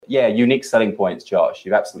yeah, unique selling points, Josh.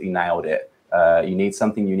 You've absolutely nailed it. You need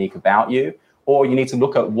something unique about you, or you need to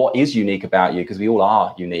look at what is unique about you, because we all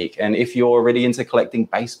are unique. And if you're really into collecting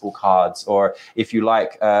baseball cards, or if you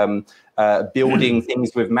like building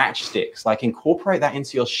things with matchsticks, like incorporate that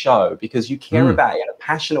into your show, because you care about it in a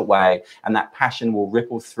passionate way, and that passion will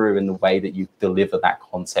ripple through in the way that you deliver that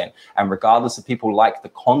content. And regardless if people like the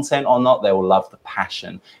content or not, they will love the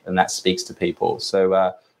passion, and that speaks to people.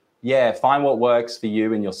 So yeah, find what works for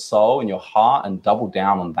you in your soul and your heart, and double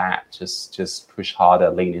down on that. Just push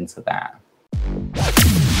harder, lean into that.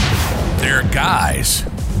 They're guys.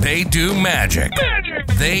 They do magic.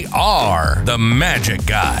 They are the Magic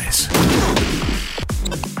Guys.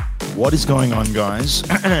 What is going on, guys?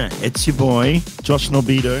 It's your boy, Josh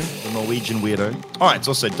Norbido, the Norwegian weirdo. Oh, it's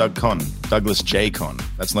also Doug Con, Douglas J. Con.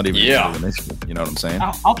 That's not even an initial, you know what I'm saying?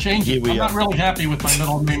 I'll change it. I'm not really happy with my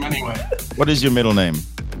middle name anyway. What is your middle name?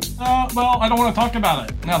 Well, I don't want to talk about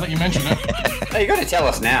it now that you mention it. No, you got to tell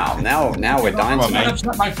us now. Now we're dying to know. That's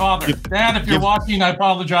not my father. Dad, if you're watching, I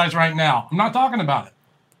apologize right now. I'm not talking about it.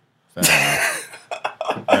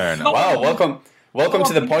 Fair enough. Wow, welcome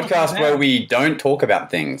to the podcast where we don't talk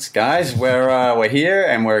about things, guys. We're here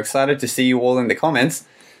and we're excited to see you all in the comments.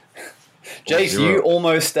 Jace, you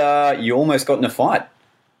almost got in a fight.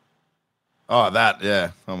 Oh, that,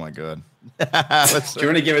 yeah. Oh my god. Do you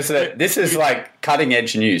want to give us this is like cutting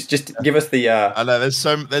edge news. Just give us the I know there's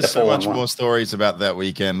so much more stories about that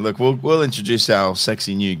weekend. Look, we'll introduce our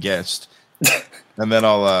sexy new guest. And then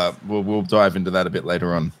we'll dive into that a bit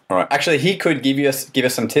later on. All right. Actually, he could give us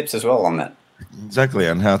some tips as well on that. Exactly,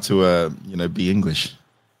 on how to be English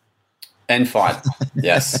and fight.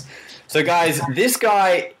 Yes. So, guys, this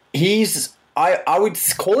guy, I would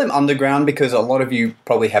call him underground because a lot of you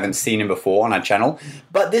probably haven't seen him before on our channel.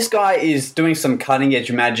 But this guy is doing some cutting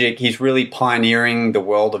edge magic. He's really pioneering the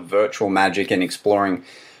world of virtual magic and exploring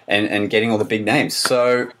and getting all the big names.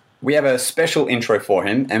 So we have a special intro for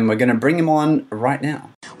him, and we're going to bring him on right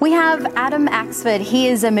now. We have Adam Axford. He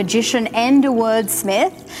is a magician and a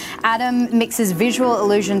wordsmith. Adam mixes visual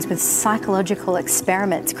illusions with psychological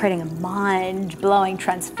experiments, creating a mind-blowing,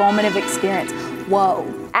 transformative experience. Whoa.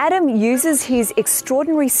 Adam uses his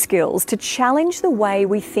extraordinary skills to challenge the way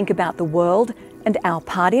we think about the world and our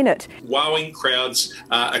part in it. Wowing crowds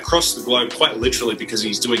across the globe, quite literally, because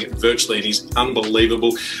he's doing it virtually and he's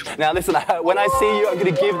unbelievable. Now listen, when I see you, I'm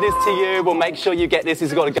going to give this to you. We'll make sure you get this.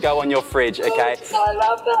 It's got to go on your fridge, okay? I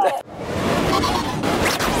love that.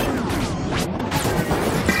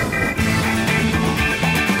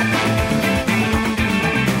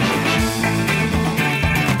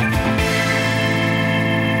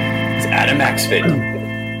 It's Adam Axford.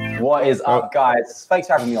 What is up, guys? Thanks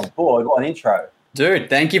for having me on board. What an intro.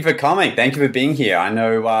 Dude, thank you for coming. Thank you for being here. I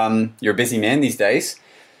know you're a busy man these days,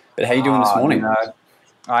 but how are you doing this morning?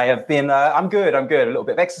 I have been, I'm good. A little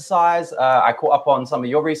bit of exercise. I caught up on some of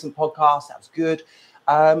your recent podcasts. That was good.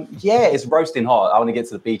 Yeah, it's roasting hot. I want to get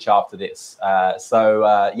to the beach after this.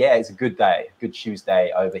 So it's a good day. Good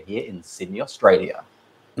Tuesday over here in Sydney, Australia.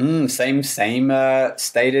 Same state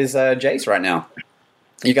as Jace right now.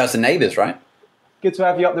 You guys are neighbours, right? Good to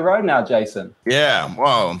have you up the road now, Jason. Yeah,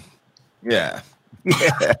 well, yeah.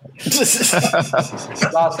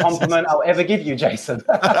 Last compliment I'll ever give you, Jason.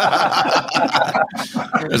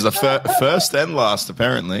 There's a first and last,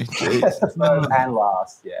 apparently. First and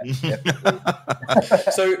last, yeah.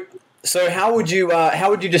 So how would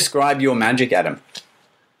you describe your magic, Adam?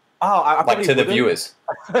 I like to the viewers.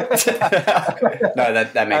 No,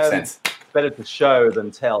 that makes sense. Better to show than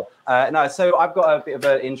tell. So I've got a bit of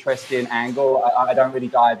an interesting angle. I don't really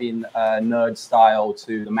dive in nerd style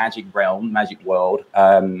to the magic realm, magic world.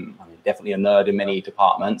 I'm definitely a nerd in many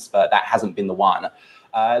departments, but that hasn't been the one.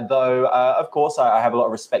 Though, of course, I have a lot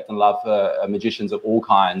of respect and love for magicians of all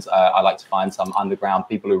kinds. I like to find some underground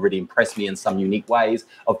people who really impress me in some unique ways.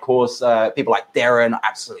 Of course, people like Darren, I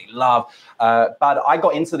absolutely love. But I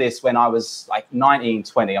got into this when I was like 19,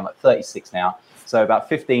 20. I'm like 36 now. So about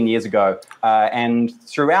 15 years ago. And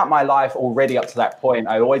throughout my life already up to that point,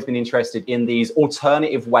 I've always been interested in these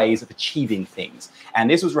alternative ways of achieving things. And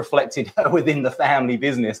this was reflected within the family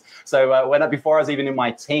business. So before I was even in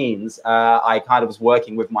my teens, I kind of was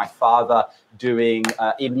working with my father doing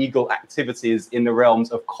illegal activities in the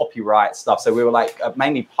realms of copyright stuff. So we were like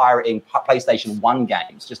mainly pirating PlayStation 1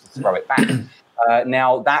 games, just to throw it back.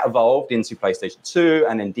 Now that evolved into PlayStation 2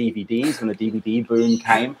 and then DVDs when the DVD boom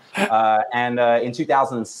came. And in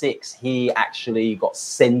 2006, he actually got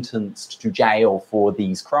sentenced to jail for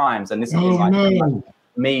these crimes. And this is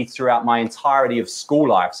me throughout my entirety of school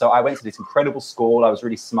life. So I went to this incredible school. I was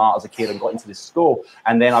really smart as a kid and got into this school.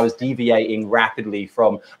 And then I was deviating rapidly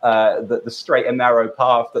from the straight and narrow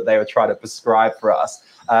path that they were trying to prescribe for us.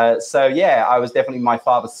 So yeah, I was definitely my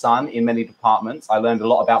father's son in many departments. I learned a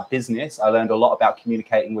lot about business. I learned a lot about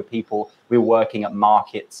communicating with people. We were working at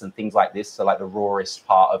markets and things like this. So like the rawest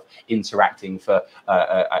part of interacting for,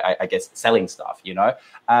 I guess, selling stuff, you know,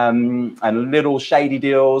 and little shady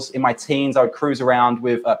deals. In my teens, I would cruise around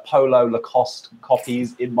with Polo Lacoste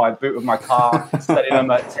copies in my boot of my car, selling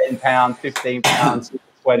them at £10, £15,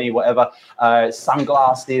 20, whatever.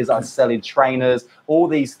 Sunglasses, I was selling trainers, all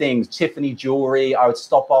these things, Tiffany jewelry. I would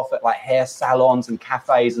stop off at like hair salons and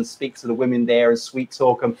cafes and speak to the women there and sweet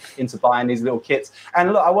talk them into buying these little kits.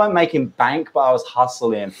 And look, I weren't making bank, but I was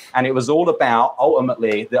hustling. And it was all about,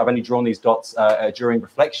 ultimately, I've only drawn these dots during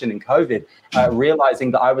reflection in COVID,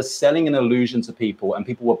 realizing that I was selling an illusion to people and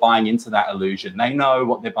people were buying into that illusion. They know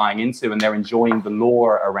what they're buying into and they're enjoying the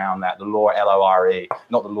lore around that, the lore, L-O-R-E,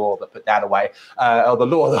 not the law, but put that away, or the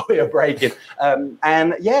law that we are breaking. And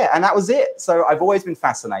that was it. So I've always been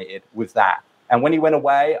fascinated with that. And when he went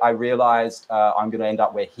away, I realized I'm going to end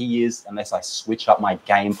up where he is unless I switch up my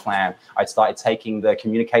game plan. I started taking the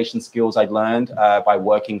communication skills I'd learned by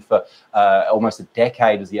working for almost a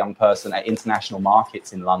decade as a young person at international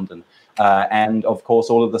markets in London. And of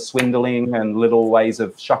course, all of the swindling and little ways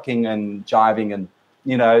of shucking and jiving and,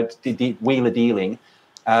 you know, wheeler dealing.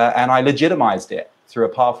 And I legitimized it through a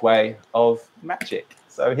pathway of magic.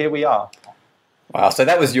 So here we are. Wow. So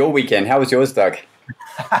that was your weekend. How was yours, Doug?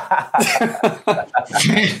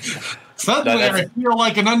 Suddenly I feel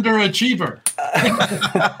like an underachiever.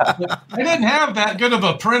 I didn't have that good of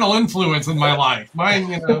a parental influence in my life.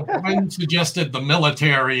 Mine suggested the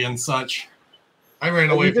military and such. I ran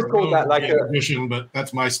away from home like a mission, but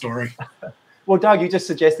that's my story. Well, Doug, you just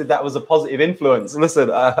suggested that was a positive influence.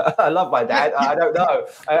 Listen, I love my dad. I don't know.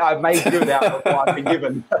 I've made do that what I've been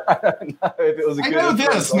given. I don't know if it was a good I know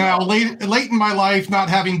this now, late in my life, not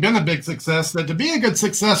having been a big success, that to be a good,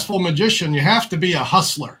 successful magician, you have to be a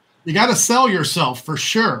hustler. You got to sell yourself for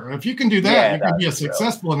sure. If you can do that, you can be a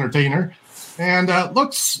successful entertainer. And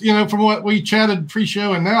looks, from what we chatted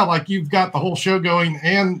pre-show and now, like you've got the whole show going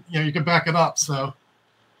and, you can back it up. So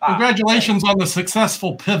congratulations on the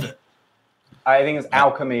successful pivot. I think it's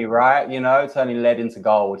alchemy, right? Turning lead into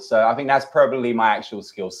gold. So I think that's probably my actual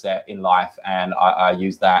skill set in life. And I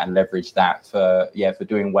use that and leverage that for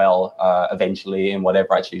doing well eventually in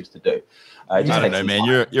whatever I choose to do. I don't know,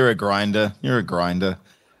 man. You're a grinder. You're a grinder.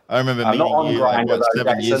 I remember meeting you like,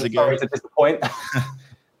 7 years ago. Sorry to disappoint.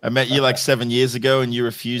 I met you like 7 years ago and you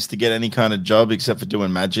refused to get any kind of job except for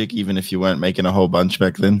doing magic, even if you weren't making a whole bunch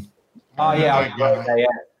back then. Oh, yeah.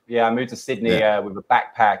 Yeah, I moved to Sydney with a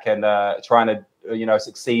backpack and trying to,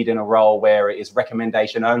 succeed in a role where it is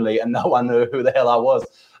recommendation only and no one knew who the hell I was.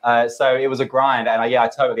 So it was a grind. And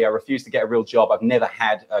I refused to get a real job. I've never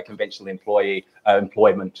had a conventional employer. I don't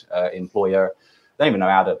even know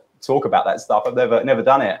how to talk about that stuff. I've never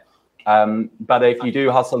done it. But if you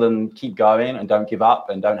do hustle and keep going and don't give up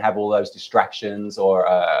and don't have all those distractions, or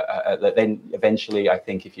then eventually, I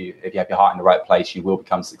think if you have your heart in the right place, you will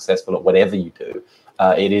become successful at whatever you do.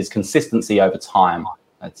 It is consistency over time.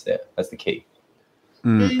 That's it. That's the key.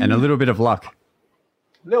 And a little bit of luck.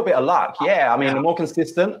 A little bit of luck, yeah. I mean, the more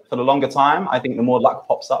consistent for the longer time, I think the more luck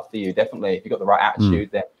pops up for you, definitely. If you've got the right attitude,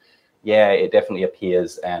 then, it definitely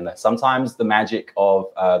appears. And sometimes the magic of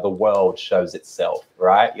the world shows itself,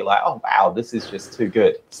 right? You're like, oh, wow, this is just too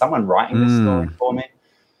good. Someone writing this story for me.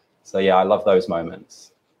 So, I love those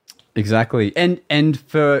moments. Exactly. And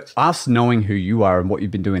for us knowing who you are and what you've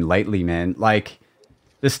been doing lately, man, like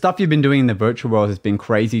the stuff you've been doing in the virtual world has been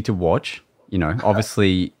crazy to watch.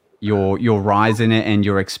 Obviously your rise in it and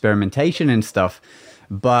your experimentation and stuff,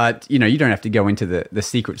 but you don't have to go into the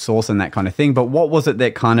secret sauce and that kind of thing. But what was it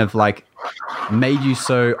that kind of like made you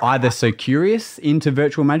so curious into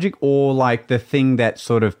virtual magic, or like the thing that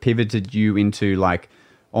sort of pivoted you into like,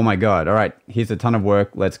 oh my God, all right, here's a ton of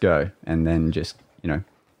work, let's go. And then just,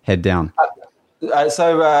 head down.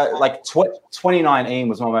 2019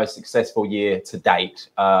 was my most successful year to date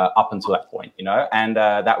up until that point, and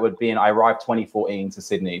that would be I arrived 2014 to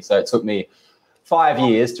Sydney. So it took me 5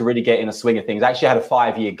 years to really get in a swing of things. I actually had a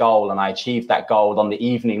 5-year goal, and I achieved that goal on the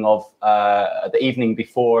evening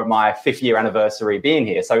before my 5th year anniversary being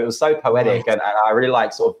here. So it was so poetic, and I really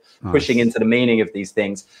like sort of pushing into the meaning of these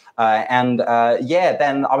things. Then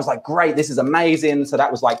I was like, great, this is amazing. So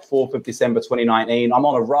that was like 4th of December 2019. I'm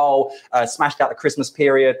on a roll, smashed out the Christmas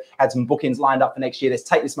period, had some bookings lined up for next year. Let's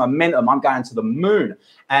take this momentum. I'm going to the moon.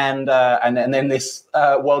 And then this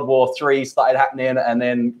World War III started happening, and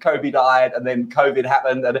then Kobe died, and then COVID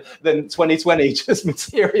happened, and then 2020 just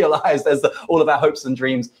materialized as all of our hopes and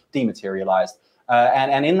dreams dematerialized.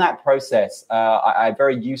 And in that process, I'm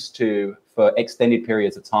very used to, for extended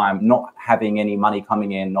periods of time, not having any money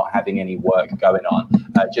coming in, not having any work going on,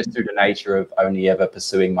 just through the nature of only ever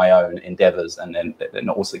pursuing my own endeavors, and then they're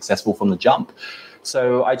not all successful from the jump.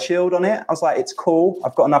 So I chilled on it. I was like, it's cool.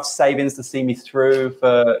 I've got enough savings to see me through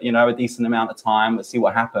for, a decent amount of time. Let's see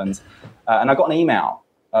what happens. And I got an email.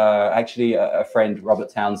 Actually, a friend, Robert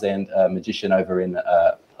Townsend, a magician over in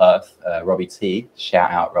Perth, Robbie T.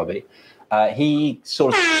 Shout out, Robbie. He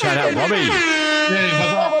sort of... Shout out, Robbie.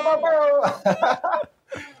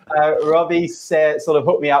 Robbie sort of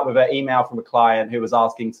hooked me up with an email from a client who was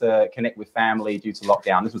asking to connect with family due to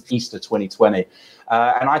lockdown. This was Easter 2020.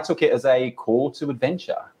 And I took it as a call to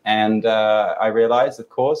adventure. And I realized, of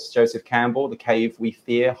course, Joseph Campbell, the cave we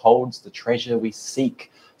fear holds the treasure we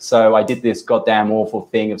seek. So I did this goddamn awful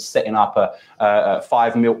thing of setting up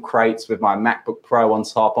 5 milk crates with my MacBook Pro on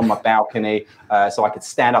top on my balcony, so I could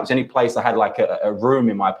stand up. It was the only place I had like a room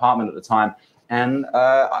in my apartment at the time. And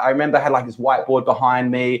I remember I had like this whiteboard behind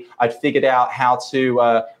me. I'd figured out how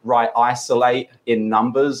to write isolate in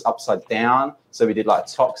numbers upside down. So we did like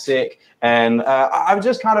toxic. And I was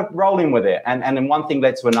just kind of rolling with it. And then one thing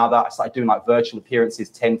led to another. I started doing like virtual appearances,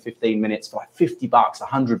 10, 15 minutes for like $50,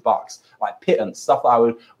 $100, like pittance, stuff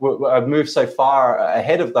that I've moved so far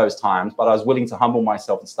ahead of those times, but I was willing to humble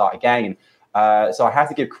myself and start again. So I have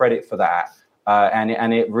to give credit for that.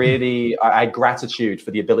 And it really, I had gratitude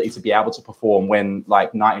for the ability to be able to perform when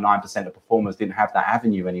like 99% of performers didn't have that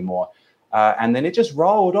avenue anymore. And then it just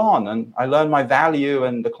rolled on, and I learned my value,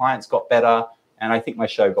 and the clients got better, and I think my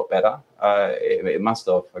show got better. It must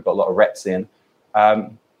have. I got a lot of reps in.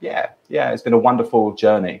 It's been a wonderful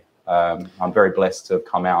journey. I'm very blessed to have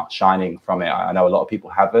come out shining from it. I know a lot of people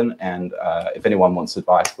haven't, and if anyone wants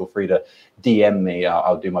advice, feel free to DM me.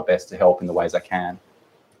 I'll do my best to help in the ways I can.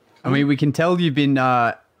 I mean, we can tell you've been,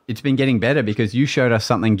 it's been getting better, because you showed us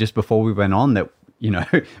something just before we went on that,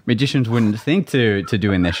 magicians wouldn't think to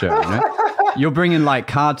do in their show. You're bringing like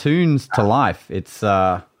cartoons to life. It's,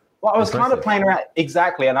 well, I was kind of playing around.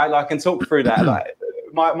 Exactly. And I can talk through that. Like,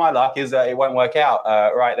 my luck is that it won't work out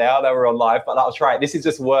right now that we're on live, but I'll try it. This is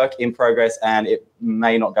just work in progress, and it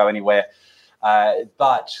may not go anywhere.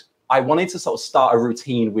 But I wanted to sort of start a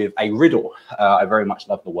routine with a riddle. I very much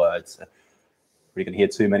love the words. We're going to hear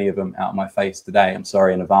too many of them out of my face today. I'm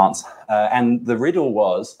sorry in advance. And the riddle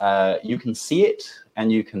was, you can see it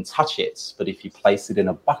and you can touch it, but if you place it in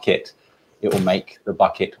a bucket, it will make the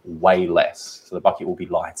bucket way less. So the bucket will be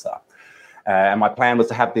lighter. And my plan was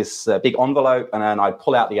to have this big envelope, and then I'd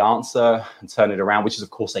pull out the answer and turn it around, which is, of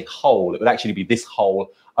course, a hole. It would actually be this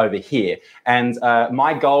hole over here. And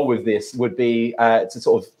my goal with this would be to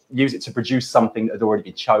sort of use it to produce something that had already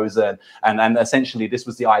been chosen. And essentially, this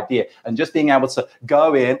was the idea. And just being able to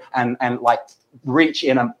go in and like reach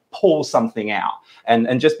in and pull something out,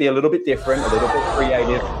 and just be a little bit different, a little bit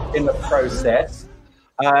creative in the process.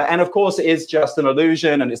 And of course, it is just an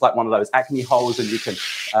illusion, and it's like one of those Acme holes, and you can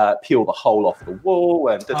peel the hole off the wall.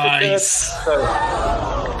 And nice. So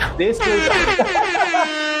this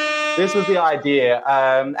was the idea.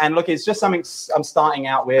 And look, it's just something I'm starting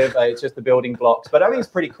out with. It's just the building blocks, but I think it's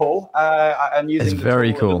pretty cool. I'm using it's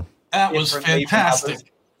very cool. That was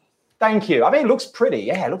fantastic. Thank you. I mean, it looks pretty.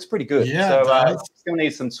 Yeah, it looks pretty good. Yeah, so it's going to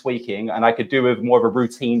need some tweaking, and I could do with more of a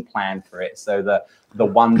routine plan for it. So the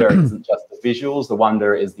wonder isn't just the visuals. The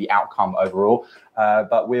wonder is the outcome overall.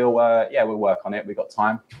 But we'll work on it. We've got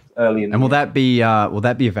time early in the And will year.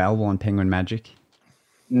 that be available on Penguin Magic?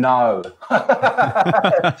 No.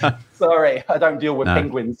 Sorry, I don't deal with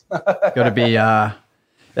penguins. Got to be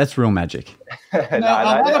that's real magic. A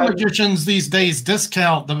lot of magicians these days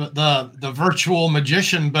discount the virtual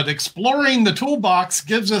magician, but exploring the toolbox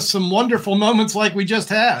gives us some wonderful moments like we just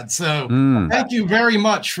had. So thank you very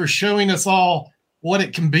much for showing us all what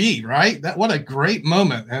it can be, right? What a great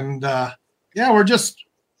moment. And we're just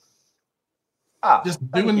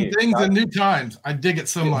doing things in new times. I dig it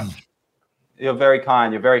so much. You're very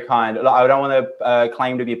kind. You're very kind. I don't want to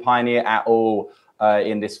claim to be a pioneer at all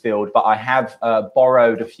in this field, but I have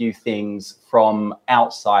borrowed a few things from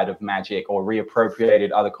outside of magic, or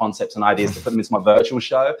reappropriated other concepts and ideas to put them into my virtual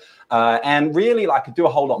show. And really, I could do a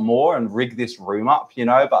whole lot more and rig this room up,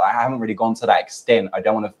 but I haven't really gone to that extent. I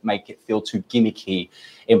don't want to make it feel too gimmicky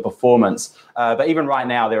in performance. But even right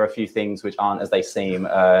now, there are a few things which aren't as they seem.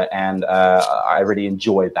 And I really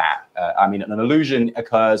enjoy that. I mean, an illusion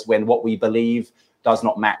occurs when what we believe does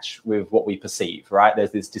not match with what we perceive, right?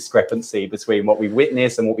 There's this discrepancy between what we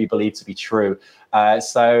witness and what we believe to be true.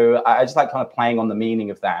 So I just like kind of playing on the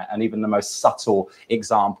meaning of that. And even the most subtle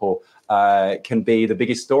example can be the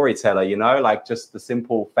biggest storyteller, you know, like just the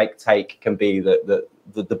simple fake take can be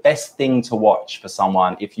the best thing to watch for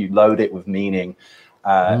someone if you load it with meaning.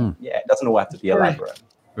 It doesn't all have to be elaborate.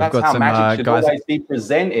 That's how magic should always be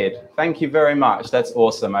presented. Thank you very much. That's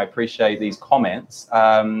awesome. I appreciate these comments.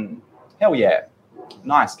 Hell yeah.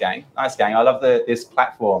 Nice gang. I love this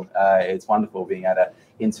platform. It's wonderful being able to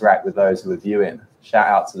interact with those who are viewing. Shout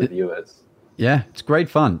out to the viewers. Yeah, it's great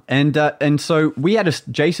fun. And so we had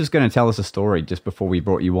Jace was going to tell us a story just before we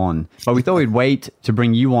brought you on, but we thought we'd wait to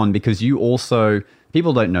bring you on because you also,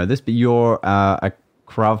 people don't know this, but you're a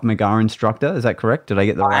Krav Maga instructor. Is that correct? Did I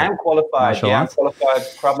get that right? I am qualified. I'm qualified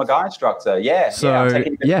Krav Maga instructor. Yeah. I'm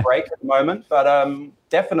taking a bit of a break at the moment, but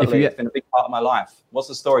definitely it's been a big part of my life. What's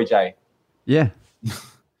the story, Jay? Yeah.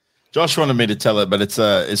 Josh wanted me to tell it, but it's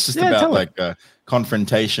just about like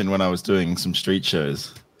confrontation when I was doing some street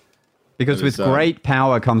shows. Because with great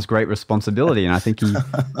power comes great responsibility, and I think he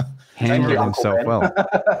handled himself well.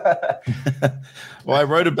 Well, I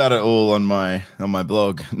wrote about it all on my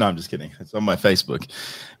blog. No, I'm just kidding. It's on my Facebook,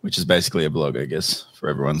 which is basically a blog, I guess, for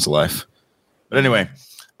everyone's life. But anyway,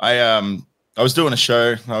 I was doing a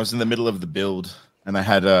show. I was in the middle of the build, and I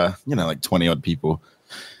had like 20 odd people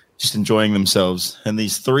just enjoying themselves. And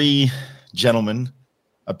these 3 gentlemen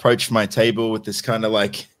approached my table with this kind of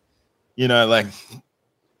like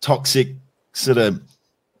toxic sort of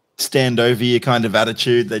stand over you kind of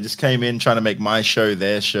attitude. They just came in trying to make my show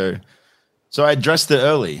their show. So I addressed it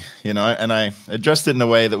early, and I addressed it in a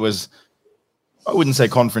way that was, I wouldn't say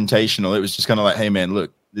confrontational. It was just kind of like, hey man,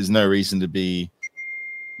 look, there's no reason to be,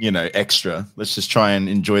 extra. Let's just try and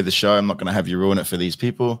enjoy the show. I'm not going to have you ruin it for these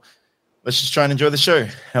people. Let's just try and enjoy the show.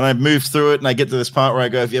 And I move through it and I get to this part where I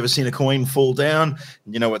go, have you ever seen a coin fall down?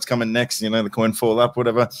 You know what's coming next, the coin fall up,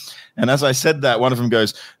 whatever. And as I said that, one of them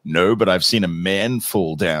goes, no, but I've seen a man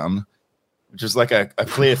fall down, which is like a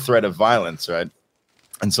clear threat of violence, right?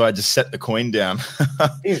 And so I just set the coin down.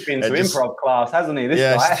 He's been to improv class, hasn't he? This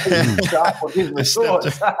guy.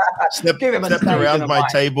 Stepped around my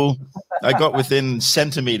table. I got within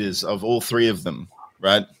centimeters of all 3 of them,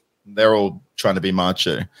 right? They're all trying to be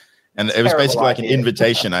macho. And it was basically like an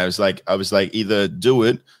invitation. I was like, either do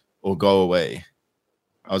it or go away.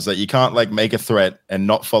 I was like, you can't like make a threat and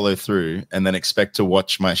not follow through and then expect to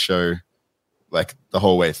watch my show like the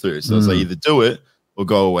whole way through. So I was like, either do it or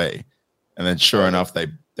go away. And then sure enough, they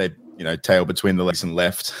tail between the legs and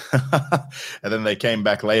left. And then they came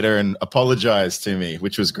back later and apologized to me,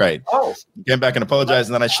 which was great. Oh, came back and apologized.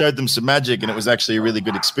 And then I showed them some magic and it was actually a really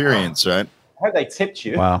good experience, right? I hope they tipped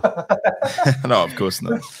you. Wow. No, of course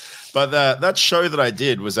not. But that show that I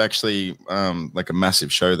did was actually like a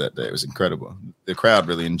massive show that day. It was incredible. The crowd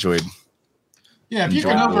really enjoyed. Yeah, if you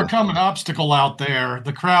can overcome an obstacle out there,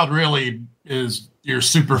 the crowd really is your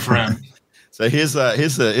super friend. So here's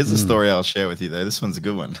a story I'll share with you, though. This one's a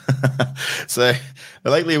good one. So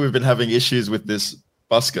lately we've been having issues with this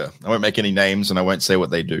busker. I won't make any names and I won't say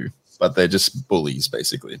what they do, but they're just bullies,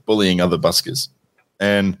 basically, bullying other buskers.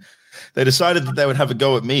 And they decided that they would have a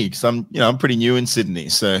go at me because I'm pretty new in Sydney.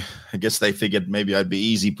 So I guess they figured maybe I'd be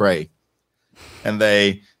easy prey. And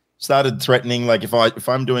they started threatening, like if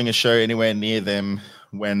I'm doing a show anywhere near them,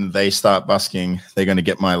 when they start busking, they're going to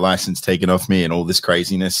get my license taken off me and all this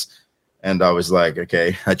craziness. And I was like,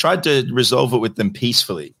 okay. I tried to resolve it with them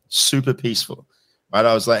peacefully, super peaceful. Right?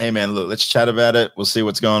 I was like, hey man, look, let's chat about it. We'll see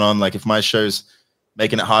what's going on. Like if my show's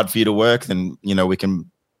making it hard for you to work, then we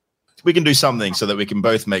can do something so that we can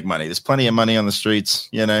both make money. There's plenty of money on the streets,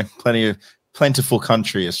 plentiful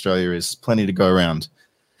country Australia is, plenty to go around.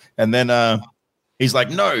 And then he's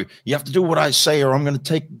like, no, you have to do what I say or I'm going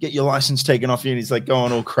to get your license taken off you. And he's like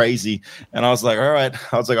going all crazy. And I was like, all right.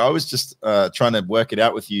 I was like, I was just trying to work it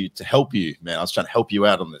out with you to help you, man. I was trying to help you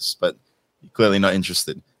out on this, but you're clearly not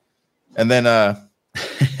interested. And then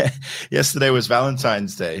yesterday was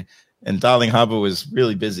Valentine's Day and Darling Harbour was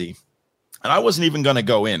really busy. And I wasn't even going to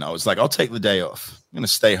go in. I was like, I'll take the day off. I'm going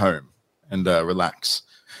to stay home and relax.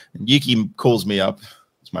 And Yuki calls me up.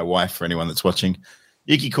 It's my wife for anyone that's watching.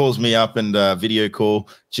 Yuki calls me up and video call.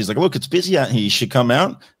 She's like, look, it's busy out here. You should come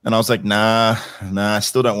out. And I was like, nah, I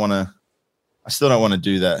still don't want to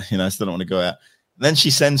do that. I still don't want to go out. And then she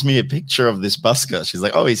sends me a picture of this busker. She's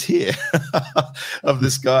like, oh, he's here. Of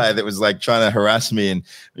this guy that was like trying to harass me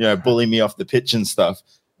and, bully me off the pitch and stuff.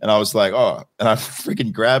 And I was like, oh, and I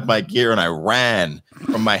freaking grabbed my gear and I ran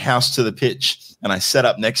from my house to the pitch and I set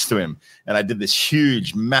up next to him. And I did this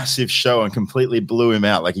huge, massive show and completely blew him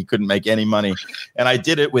out like he couldn't make any money. And I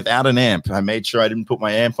did it without an amp. I made sure I didn't put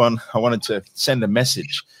my amp on. I wanted to send a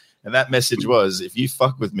message. And that message was, if you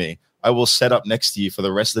fuck with me, I will set up next to you for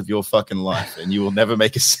the rest of your fucking life and you will never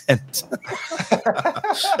make a cent.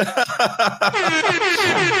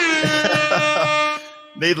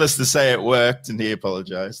 Needless to say, it worked, and he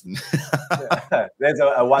apologized. There's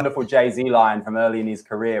a wonderful Jay-Z line from early in his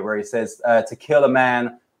career where he says, to kill a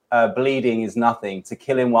man bleeding is nothing. To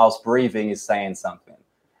kill him whilst breathing is saying something.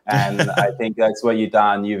 And I think that's what you've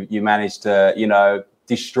done. You managed to,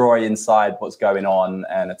 destroy inside what's going on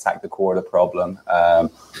and attack the core of the problem.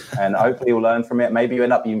 And hopefully you'll learn from it. Maybe you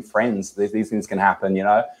end up being friends. These things can happen,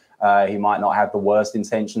 He might not have the worst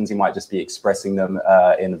intentions. He might just be expressing them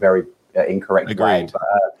in a very incorrect way. But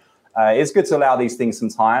it's good to allow these things some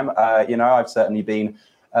time. I've certainly been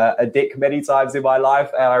a dick many times in my life,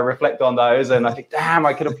 and I reflect on those and I think, damn,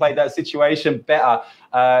 I could have played that situation better.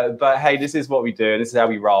 But hey, this is what we do, and this is how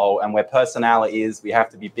we roll. And where personality is, we have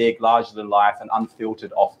to be big, larger than life, and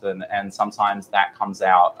unfiltered often. And sometimes that comes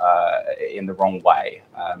out in the wrong way.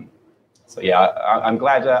 So yeah, I'm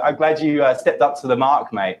glad you stepped up to the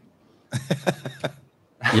mark, mate.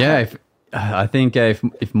 Yeah, I think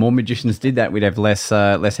if more magicians did that, we'd have less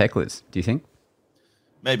hecklers. Do you think?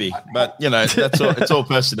 Maybe, but it's all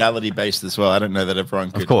personality based as well. I don't know that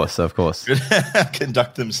everyone could. Of course, could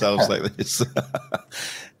conduct themselves like this.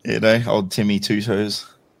 Old Timmy Two Toes.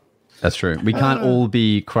 That's true. We can't all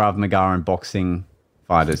be Krav Maga and boxing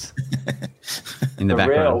fighters in the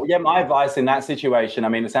background. Yeah, my advice in that situation. I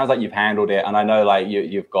mean, it sounds like you've handled it, and I know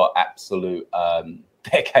you've got absolute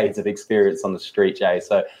decades of experience on the street, Jay.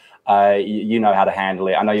 So. You know how to handle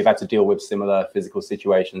it. I know you've had to deal with similar physical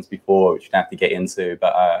situations before, which you don't have to get into.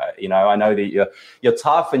 But I know that you're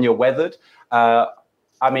tough and you're weathered.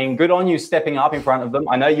 Good on you stepping up in front of them.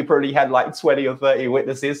 I know you probably had like 20 or 30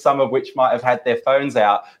 witnesses, some of which might have had their phones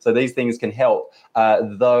out. So these things can help.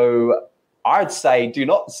 Though I'd say do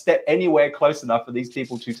not step anywhere close enough for these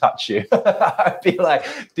people to touch you. I'd be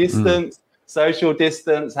like distance. Social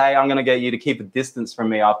distance. Hey, I'm going to get you to keep a distance from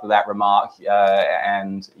me after that remark.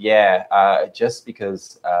 Just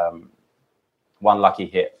because one lucky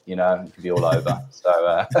hit, it could be all over.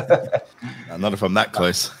 So not if I'm that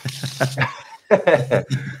close.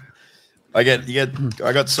 I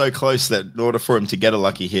got so close that in order for him to get a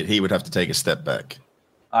lucky hit, he would have to take a step back.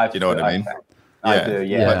 Do you know what I mean? I do,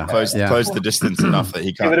 yeah. Close the distance enough that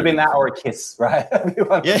he can't. It would have been that or a kiss, right?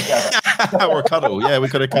 Yeah, or a cuddle. Yeah, we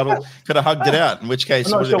could have hugged it out. In which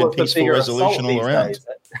case, it would have been peaceful resolution all around.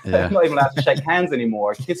 Yeah. I'm not even allowed to shake hands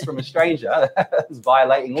anymore. A kiss from a stranger is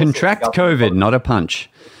violating. Contract COVID, not a punch.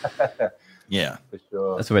 Yeah, for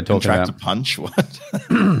sure. That's what we're talking about. Contract a punch? What?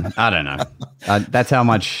 I don't know. That's how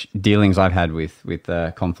much dealings I've had with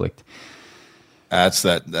conflict. That's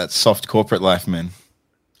that soft corporate life, man.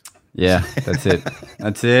 Yeah, that's it.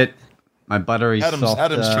 That's it. My buttery soft.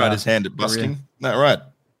 Adam's tried his hand at busking. No, right.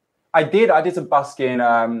 I did some busking.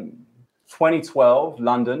 2012,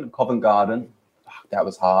 London, Covent Garden. That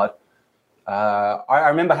was hard. I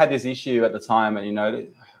remember I had this issue at the time, and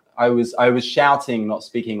I was shouting, not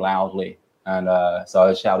speaking loudly, and so I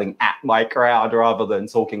was shouting at my crowd rather than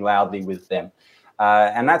talking loudly with them.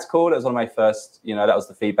 And that's cool. That was one of my first, that was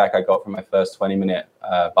the feedback I got from my first 20-minute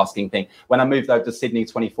busking thing. When I moved over to Sydney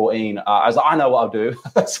 2014, I was like, I know what I'll do.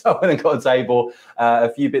 So I went and got a table,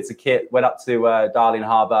 a few bits of kit, went up to Darling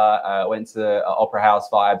Harbour, went to Opera House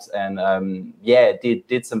vibes, and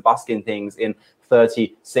did some busking things in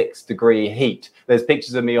 36-degree heat. There's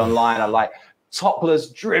pictures of me online. I'm like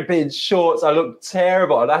topless, dripping shorts. I look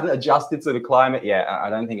terrible. I haven't adjusted to the climate yet.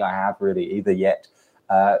 I don't think I have really either yet.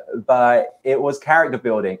 But it was character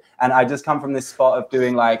building, and I just come from this spot of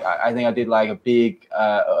doing I think I did a big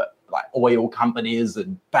oil companies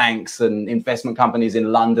and banks and investment companies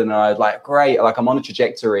in London, and I was great, I'm on a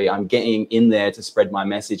trajectory. I'm getting in there to spread my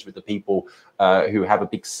message with the people who have a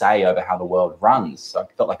big say over how the world runs. So I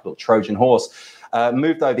felt like a little Trojan horse.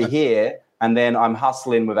 Moved over here. And then I'm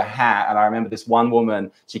hustling with a hat. And I remember this one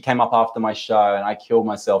woman, she came up after my show, and I killed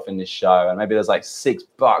myself in this show. And maybe there's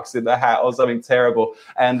 $6 in the hat or something terrible.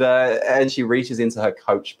 And she reaches into her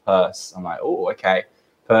Coach purse. I'm like, oh, okay.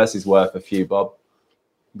 Purse is worth a few bob.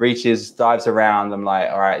 Reaches, dives around. I'm like,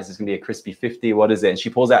 all right, is this going to be a crispy 50? What is it? And she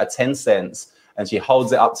pulls out a 10 cents and she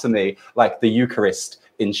holds it up to me like the Eucharist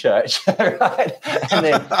in church, right? And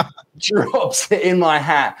then drops it in my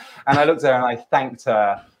hat. And I looked at her and I thanked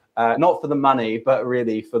her. Not for the money, but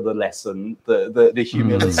really for the lesson, the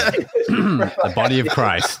humility. The body of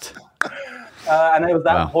Christ. And it was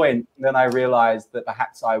that point, then I realized that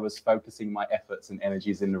perhaps I was focusing my efforts and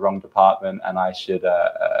energies in the wrong department, and I should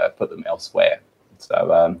put them elsewhere.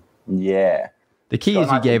 So, yeah. The key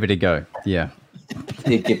is you gave it a go. Yeah.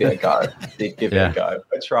 Did give it a go.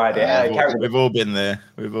 I tried it. We've all been there.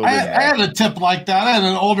 I had a tip like that. I had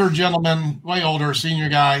an older gentleman, way older, senior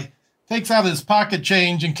guy, takes out his pocket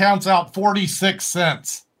change and counts out 46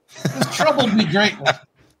 cents. This troubled me greatly.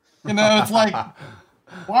 You know, it's like,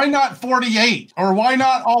 why not 48? Or why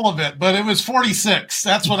not all of it? But it was 46.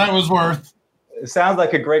 That's what I was worth. It sounds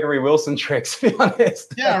like a Gregory Wilson trick, to be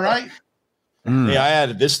honest. Yeah, right? Yeah, I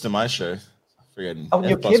added this to my show. Oh,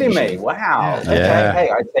 you're kidding me. Wow. Yeah. Okay, hey,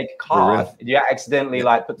 I take a card. Did you accidentally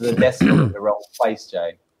put the decimal in the wrong place,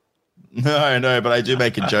 Jay? No, but I do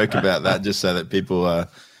make a joke about that just so that people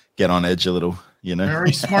get on edge a little, you know.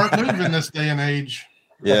 Very smart move in this day and age.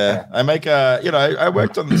 Yeah, I make I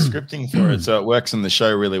worked on the scripting for it, so it works in the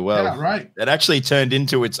show really well. Yeah, right. It actually turned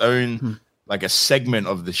into its own, like a segment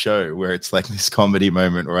of the show where it's like this comedy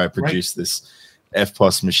moment where I produce this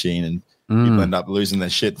FPOS machine and people end up losing their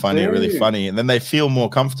shit, finding it really funny. And then they feel more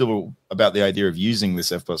comfortable about the idea of using this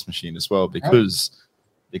FPOS machine as well because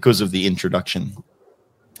of the introduction.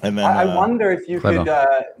 And then I wonder if you could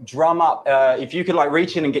drum up, if you could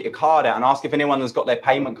reach in and get your card out and ask if anyone has got their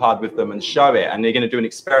payment card with them and show it, and they're going to do an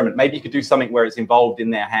experiment. Maybe you could do something where it's involved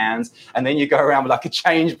in their hands, and then you go around with a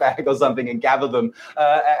change bag or something and gather them.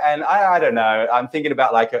 And I don't know. I'm thinking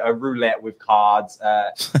about a roulette with cards.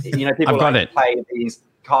 People play these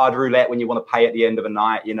card roulette when you want to pay at the end of a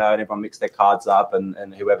night, and everyone mix their cards up,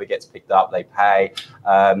 and whoever gets picked up, they pay.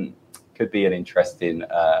 Could be an interesting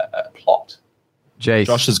plot. Jace,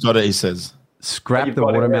 Josh has got it, he says. Scrap the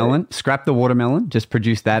watermelon. Scrap the watermelon. Just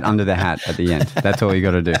produce that under the hat at the end. That's all you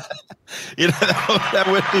got to do. That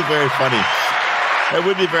would be very funny. It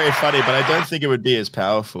would be very funny, but I don't think it would be as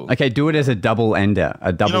powerful. Okay, do it as a double ender,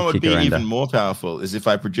 a double kicker ender. What would be even more powerful is if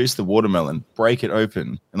I produce the watermelon, break it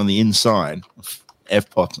open, and on the inside,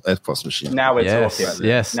 FPOS machine. Now we're talking.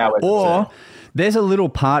 Yes. Or there's a little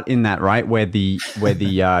part in that, right, where the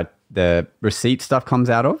receipt stuff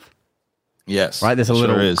comes out of. Yes. Right. There's a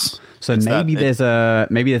little. Is. So maybe there's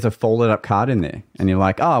a folded up card in there, and you're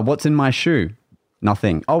like, what's in my shoe?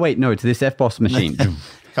 Nothing. Oh wait, no, it's this FPOS machine.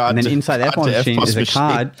 And then inside the FPOS machine is a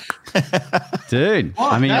card. Dude,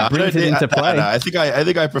 it brings it into play. I think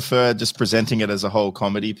I prefer just presenting it as a whole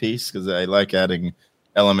comedy piece because I like adding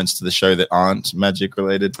elements to the show that aren't magic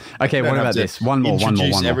related. Okay, what about this? One more.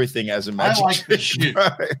 Everything as a magic. I like this shit.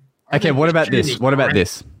 Okay, what about this?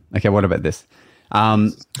 Okay, what about this?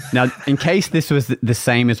 Now, in case this was the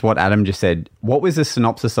same as what Adam just said, what was the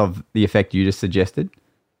synopsis of the effect you just suggested?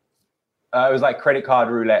 It was like credit card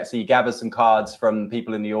roulette. So you gather some cards from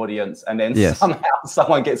people in the audience, and then somehow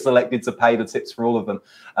someone gets selected to pay the tips for all of them.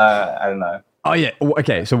 I don't know. Oh yeah.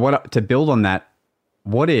 Okay. So to build on that,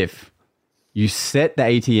 what if you set the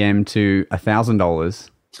ATM to $1,000,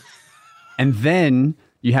 and then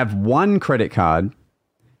you have one credit card,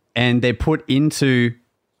 and they're put into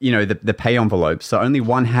the pay envelope, so only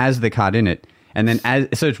one has the card in it, and then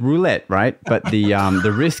so it's roulette, right? But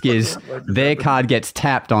the risk is their card gets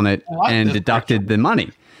tapped on it and deducted the money.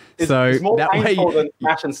 It's more painful than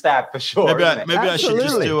smash and stab for sure. Maybe I should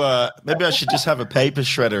just maybe I should just have a paper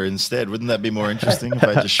shredder instead. Wouldn't that be more interesting if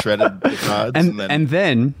I just shredded the cards? And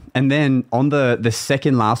then on the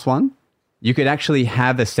second last one, you could actually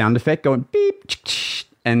have a sound effect going beep,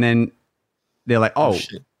 and then they're like, oh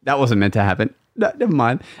that wasn't meant to happen. No, never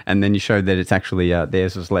mind. And then you show that it's actually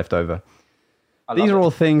theirs was left over. These are all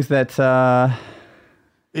things that...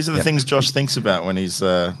 These are the things Josh thinks about when he's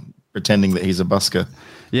pretending that he's a busker.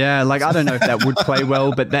 Yeah, I don't know if that would play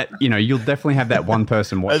well, but that, you'll definitely have that one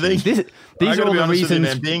person watching. These are all the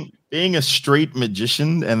reasons... Being a street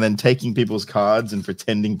magician and then taking people's cards and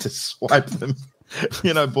pretending to swipe them...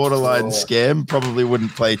 borderline scam probably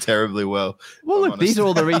wouldn't play terribly well. Well, look, these are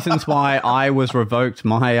all the reasons why I was revoked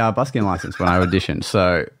my busking license when I auditioned.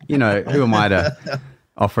 So, who am I to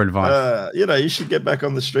offer advice? You should get back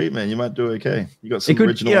on the street, man. You might do okay. You got some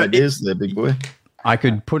original ideas there, big boy. I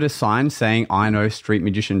could put a sign saying, I know street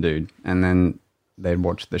magician dude, and then they'd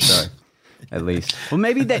watch the show. At least. Well,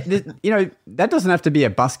 maybe that doesn't have to be a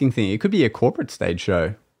busking thing. It could be a corporate stage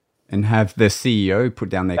show. And have the CEO put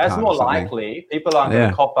down their card. That's more likely. People aren't going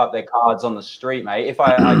to cop up their cards on the street, mate. If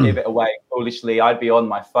I give it away foolishly, I'd be on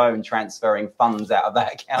my phone transferring funds out of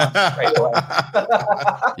that account straight away.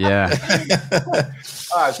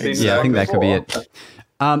 I think that could be it.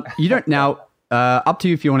 You don't now. Up to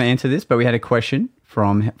you if you want to answer this, but we had a question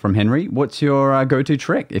from Henry. What's your go-to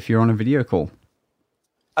trick if you're on a video call?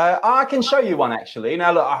 I can show you one actually.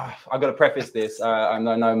 Now, look, I've got to preface this. I'm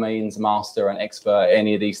no means master and expert at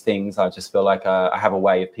any of these things. I just feel like I have a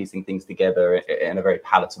way of piecing things together in a very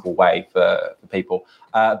palatable way for people.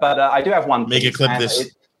 But I do have one. Make a clip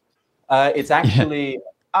this. It's actually.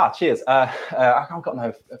 Cheers. I've got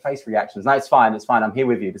no face reactions. No, it's fine. It's fine. I'm here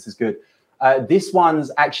with you. This is good. This one's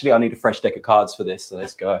actually. I need a fresh deck of cards for this. So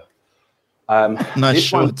let's go. Nice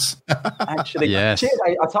shorts. Actually, yes. Cheers,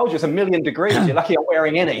 I told you it's 1,000,000 degrees. You're lucky I'm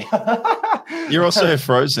wearing any. You're also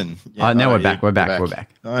frozen. Yeah, now we're back. We're back.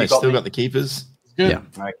 Oh, you still got the keepers. Good. Yeah.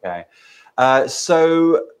 Okay.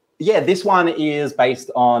 So this one is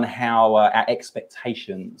based on how our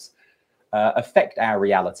expectations affect our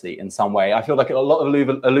reality in some way. I feel like a lot of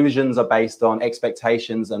illusions are based on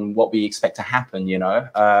expectations and what we expect to happen, you know.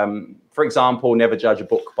 For example, never judge a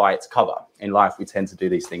book by its cover. In life, we tend to do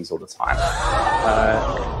these things all the time.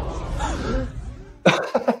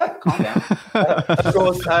 Calm down. Of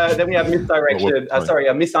course, then we have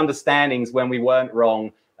misunderstandings when we weren't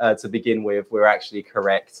wrong to begin with. We're actually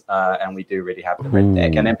correct, and we do really have the red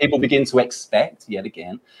deck. And then people begin to expect, yet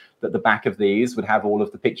again, that the back of these would have all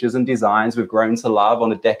of the pictures and designs we've grown to love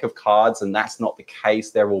on a deck of cards, and that's not the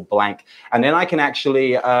case. They're all blank. And then I can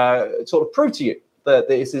actually sort of prove to you that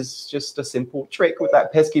this is just a simple trick with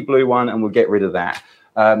that pesky blue one, and we'll get rid of that.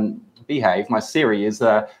 Behave. My Siri is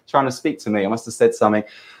trying to speak to me. I must have said something.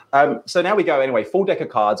 So now we go anyway, full deck of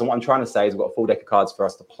cards. And what I'm trying to say is we've got a full deck of cards for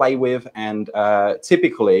us to play with. And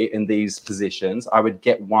typically in these positions, I would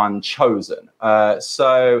get one chosen.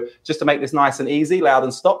 So just to make this nice and easy, loud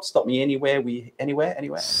and stop me anywhere.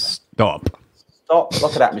 Anywhere. Stop.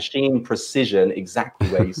 Look at that machine precision, exactly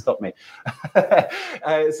where you stopped me.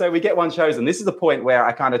 So we get one chosen. This is the point where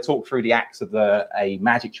I kind of talk through the acts of a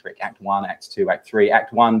magic trick, Act 1, Act 2, Act 3.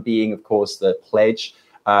 Act 1 being, of course, the pledge,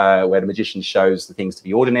 where the magician shows the things to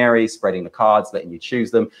be ordinary, spreading the cards, letting you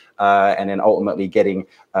choose them, and then ultimately getting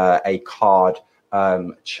a card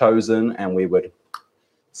chosen, and we would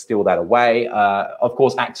steal that away. Of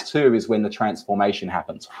course, Act 2 is when the transformation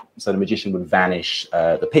happens. So the magician would vanish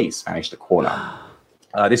the piece, vanish the corner.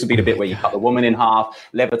 This would be the bit where you cut the woman in half,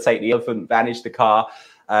 levitate the elephant, vanish the car.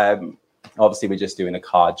 Obviously, we're just doing a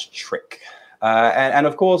card trick. And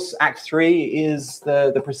of course, Act 3 is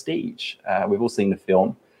the prestige. We've all seen the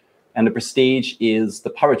film. And the prestige is the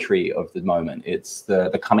poetry of the moment. It's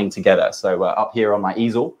the coming together. So up here on my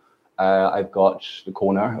easel, I've got the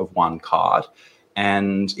corner of one card.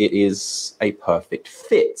 And it is a perfect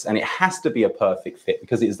fit. And it has to be a perfect fit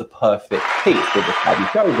because it is the perfect piece with the card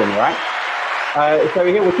you've chosen, right? So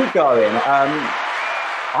here we'll keep going.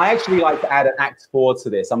 I actually like to add an Act 4 to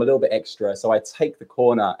this. I'm a little bit extra. So I take the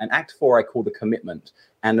corner, and Act 4 I call the commitment.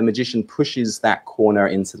 And the magician pushes that corner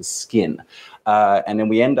into the skin. And then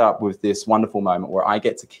we end up with this wonderful moment where I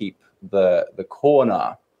get to keep the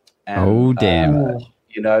corner. And, damn.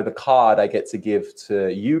 The card I get to give to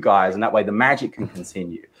you guys, and that way the magic can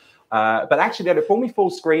continue. But actually, they pull me full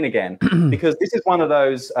screen again because this is one of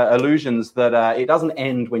those illusions that it doesn't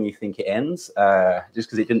end when you think it ends, just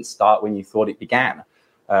because it didn't start when you thought it began.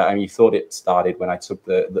 And you thought it started when I took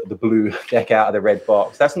the blue deck out of the red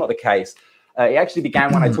box. That's not the case. It actually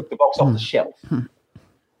began when I took the box off the shelf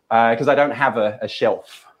because I don't have a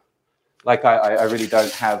shelf. Like I really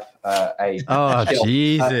don't have a shelf.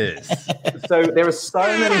 Jesus. So there are so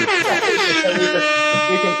many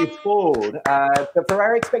we can be fooled for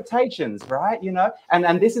our expectations, right?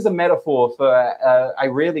 And this is a metaphor for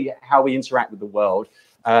how we interact with the world.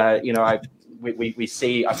 We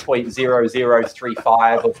see a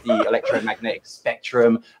 0.0035 of the electromagnetic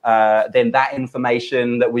spectrum. Then that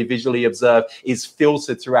information that we visually observe is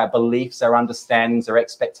filtered through our beliefs, our understandings, our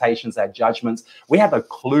expectations, our judgments. We have no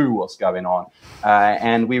clue what's going on.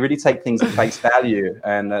 And we really take things at face value.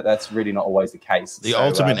 And that's really not always the case. The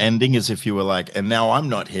ultimate ending is if you were like, and now I'm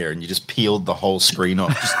not here, and you just peeled the whole screen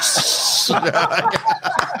off.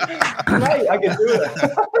 Right, I can do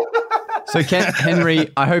it. So, Henry,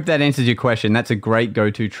 I hope that answers your question. That's a great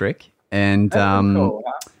go-to trick. And cool,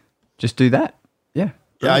 huh? Just do that. Yeah.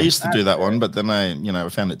 Yeah, I used to do that one, but then I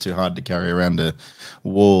found it too hard to carry around a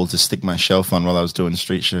wall to stick my shelf on while I was doing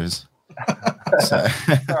street shows. So.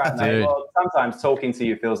 All right, mate. Dude. Well, sometimes talking to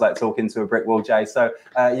you feels like talking to a brick wall, Jay. So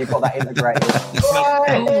you've got that integrated.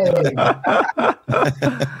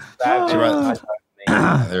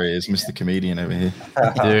 There he is, Mr. Comedian over here.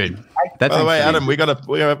 Dude. By the way, Adam, we're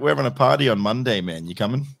having a party on Monday, man. You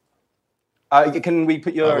coming? Can we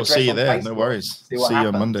put your we'll see you there. Facebook? No worries. See you happens.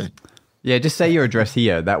 on Monday. Yeah, just say your address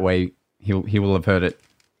here. That way he will have heard it.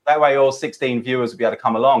 That way all 16 viewers will be able to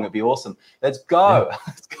come along. It'd be awesome. Let's go. Yeah.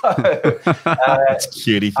 Let's go. It's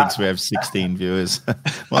cute. He thinks we have 16 viewers.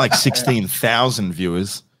 More like 16,000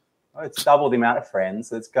 viewers. It's double the amount of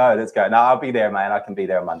friends. Let's go. No, I'll be there, man. I can be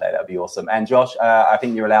there on Monday. That'd be awesome. And Josh, I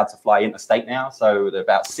think you're allowed to fly interstate now, so they're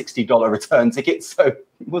about $60 return tickets. So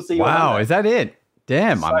we'll see you. Wow, is that it?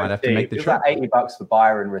 Damn, so I might have to make the trip. trip. It's like $80 for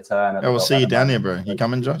buyer and return. We'll see you down there, bro. You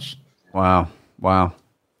coming, Josh? Wow.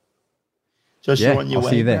 Josh, you want your I'll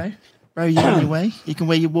way, see you there. Bro, you on your way? You can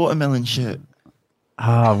wear your watermelon shirt.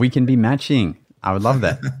 We can be matching. I would love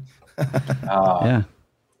that. Yeah.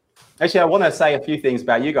 Actually, I want to say a few things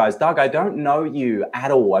about you guys. Doug, I don't know you at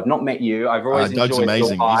all. I've not met you. I've always enjoyed Doug's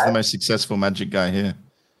amazing. Your He's the most successful magic guy here.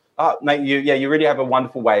 Mate, you really have a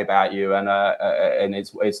wonderful way about you, and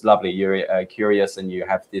it's lovely. You're curious, and you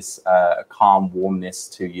have this calm warmness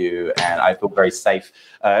to you, and I feel very safe.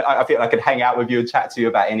 I feel I could hang out with you and chat to you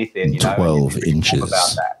about anything. 12 inches.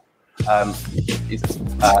 About that.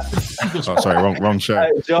 Sorry, wrong show.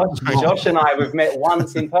 Josh and I, we've met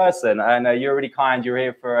once in person, and you're really kind. You're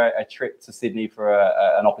here for a trip to Sydney for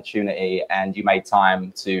an opportunity, and you made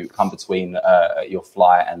time to come between your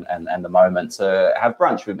flight and the moment to have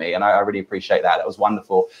brunch with me, and I really appreciate that. It was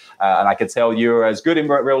wonderful, and I could tell you're as good in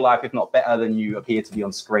real life, if not better, than you appear to be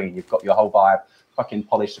on screen. You've got your whole vibe fucking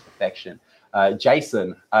polished to perfection.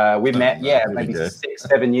 Jason, we met, maybe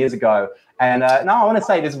 6-7 years ago. And no, I want to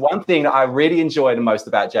say there's one thing that I really enjoy the most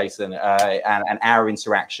about Jason and our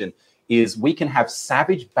interaction is we can have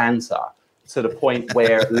savage banter to the point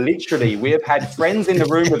where literally we have had friends in the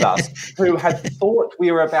room with us who had thought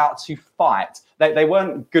we were about to fight. They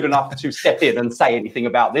weren't good enough to step in and say anything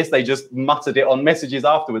about this. They just muttered it on messages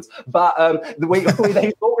afterwards. But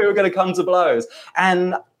they thought we were going to come to blows.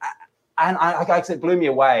 And I guess it blew me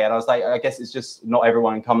away. And I was like, I guess it's just not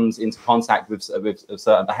everyone comes into contact with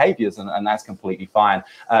certain behaviors, and that's completely fine.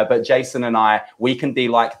 But Jason and I, we can be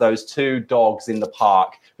like those two dogs in the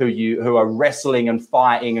park who are wrestling and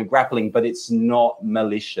fighting and grappling, but it's not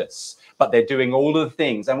malicious. But they're doing all of the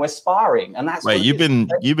things, and we're sparring. And that's you've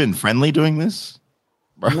been friendly doing this?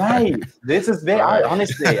 Mate, this is very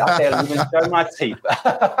honestly, I can't even show my teeth.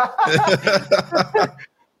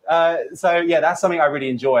 So yeah, that's something I really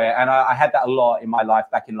enjoy, and I had that a lot in my life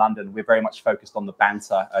back in London. We're very much focused on the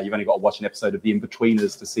banter. You've only got to watch an episode of The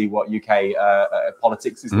In-Betweeners to see what UK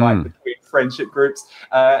politics is like between friendship groups,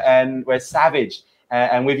 and we're savage.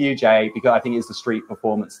 And with you, Jay, because I think it's the street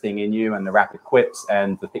performance thing in you and the rapid quips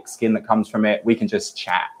and the thick skin that comes from it, we can just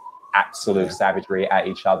chat absolute savagery at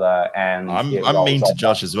each other. And I'm mean to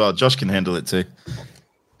Josh as well. Josh can handle it too.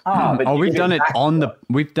 We've done it on the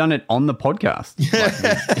podcast.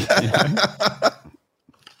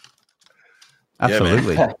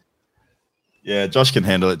 Absolutely. Yeah, Josh can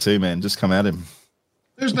handle it too, man. Just come at him.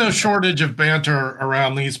 There's no shortage of banter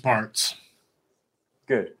around these parts.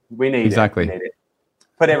 Good. We need exactly. It. We need it.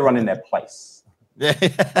 Put everyone in their place. Well,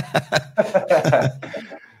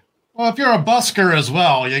 if you're a busker as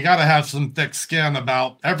well, you got to have some thick skin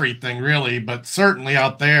about everything, really. But certainly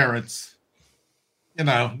out there, it's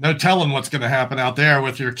no telling what's going to happen out there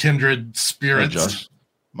with your kindred spirits. Hey, Josh,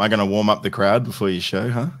 am I going to warm up the crowd before you show,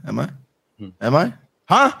 huh? Am I? Am I?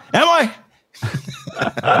 Huh? Am I?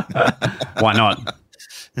 Why not?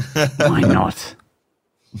 Why not?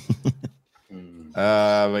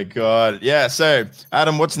 Oh, my God. Yeah, so,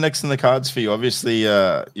 Adam, what's next in the cards for you? Obviously,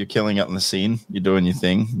 you're killing it on the scene. You're doing your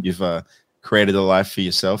thing. You've created a life for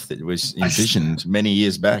yourself that was envisioned many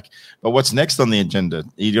years back. But what's next on the agenda? Are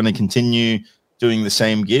you going to continue doing the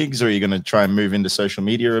same gigs, or are you going to try and move into social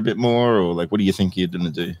media a bit more, or what do you think you're going to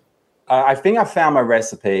do? I think I found my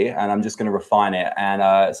recipe, and I'm just going to refine it.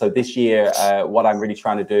 And so this year, what I'm really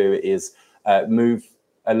trying to do is move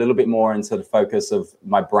a little bit more into the focus of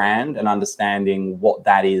my brand and understanding what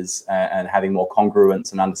that is, and having more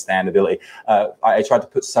congruence and understandability. I tried to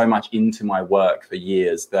put so much into my work for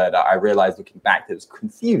years that I realized looking back that it was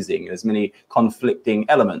confusing. There's many conflicting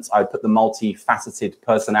elements. I put the multifaceted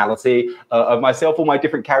personality of myself, all my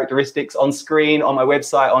different characteristics on screen, on my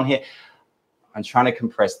website, on here. I'm trying to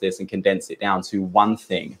compress this and condense it down to one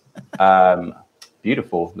thing.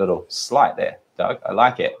 Beautiful little slide there, Doug. I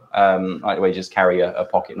like it. I like the way you just carry a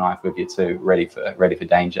pocket knife with you too, ready for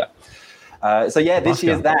danger. So yeah, this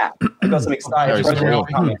year's that. I've got some exciting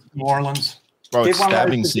projects coming. New Orleans. Bro, it's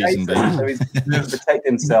stabbing season, baby. So he's going to protect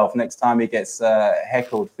himself next time he gets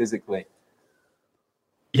heckled physically.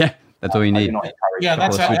 Yeah, that's all you need. Yeah,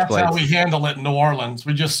 that's how we handle it in New Orleans.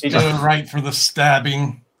 We just do it right for the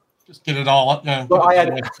stabbing. Just get it all up. Well,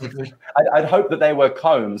 I'd hope that they were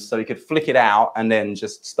combs so he could flick it out and then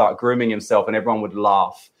just start grooming himself, and everyone would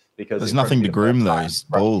laugh because there's nothing to groom though. He's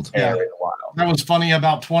bald. Yeah. That was funny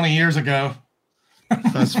about 20 years ago.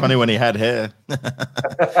 That's funny when he had hair.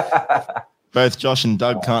 Both Josh and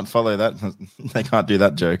Doug can't follow that. They can't do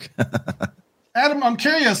that joke. Adam, I'm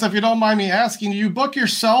curious, if you don't mind me asking, do you book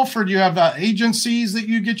yourself or do you have agencies that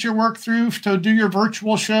you get your work through to do your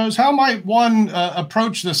virtual shows? How might one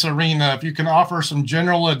approach this arena if you can offer some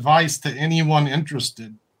general advice to anyone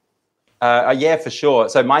interested? Yeah, for sure.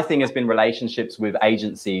 So my thing has been relationships with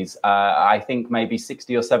agencies. I think maybe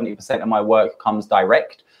 60 or 70% of my work comes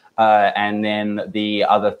direct. And then the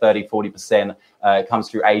other 30, 40% comes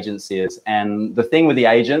through agencies. And the thing with the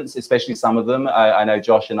agents, especially some of them, I know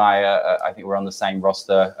Josh and I think we're on the same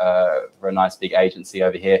roster for a nice big agency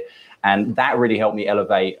over here. And that really helped me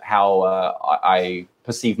elevate how I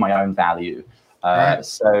perceive my own value.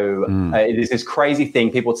 It is this crazy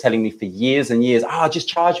thing, people telling me for years and years, just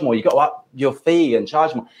charge more, you got to up your fee and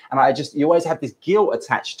charge more. And you always have this guilt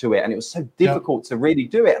attached to it. And it was so difficult to really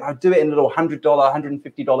do it. And I'd do it in little $100,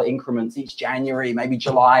 $150 increments each January, maybe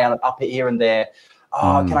July, and I'd up it here and there.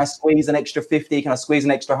 Can I squeeze an extra 50? Can I squeeze an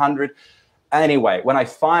extra 100? Anyway, when I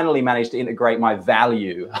finally managed to integrate my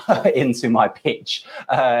value into my pitch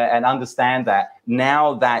and understand that,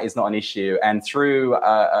 now that is not an issue. And through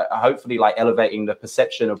hopefully like elevating the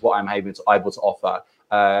perception of what I'm able to offer,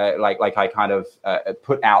 like I kind of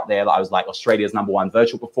put out there that I was like Australia's #1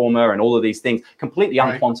 virtual performer and all of these things, completely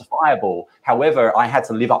unquantifiable. However, I had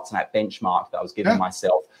to live up to that benchmark that I was giving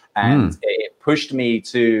myself. And it pushed me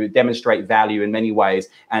to demonstrate value in many ways.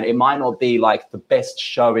 And it might not be like the best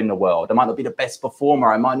show in the world. I might not be the best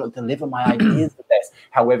performer. I might not deliver my ideas the best.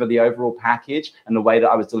 However, the overall package and the way that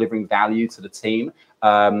I was delivering value to the team,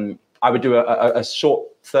 I would do a short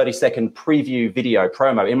 30-second preview video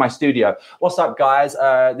promo in my studio. What's up, guys?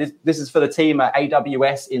 This is for the team at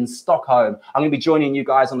AWS in Stockholm. I'm going to be joining you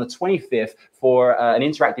guys on the 25th for an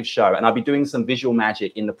interactive show. And I'll be doing some visual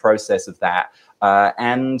magic in the process of that.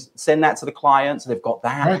 And send that to the client, so they've got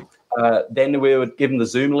that. Then we would give them the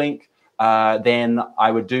Zoom link. Then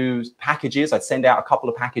I would do packages. I'd send out a couple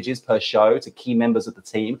of packages per show to key members of the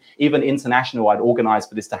team. Even international, I'd organize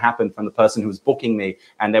for this to happen from the person who was booking me,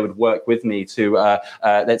 and they would work with me to,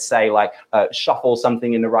 let's say, shuffle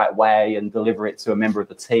something in the right way and deliver it to a member of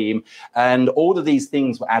the team. And all of these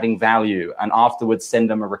things were adding value. And afterwards, send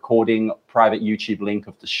them a recording, private YouTube link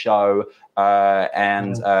of the show.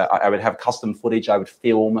 I would have custom footage I would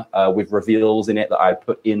film with reveals in it that I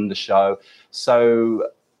put in the show. So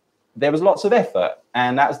there was lots of effort,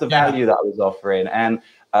 and that's the value that I was offering. And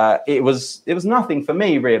it was nothing for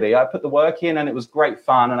me, really. I put the work in, and it was great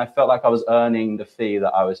fun, and I felt like I was earning the fee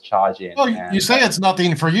that I was charging. Well, you say it's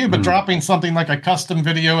nothing for you, but dropping something like a custom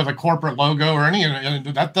video with a corporate logo or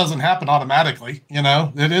that doesn't happen automatically.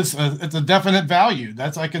 It's a definite value.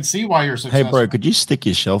 I can see why you're successful. Hey, bro, could you stick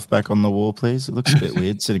your shelf back on the wall, please? It looks a bit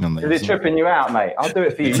weird sitting on there. Is it tripping you out, mate? I'll do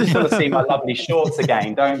it for you. You just want to see my lovely shorts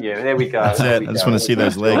again, don't you? There we go. That's it. I just want to see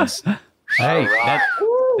those legs. Hey,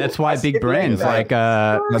 that's why big brands like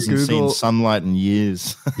hasn't Google seen sunlight in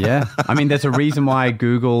years. Yeah, I mean, there's a reason why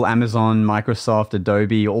Google, Amazon, Microsoft,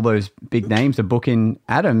 Adobe, all those big names are booking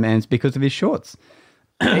Adam, and it's because of his shorts.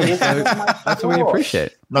 That's what we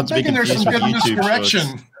appreciate. I'm thinking there's some good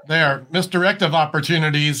misdirection there, misdirective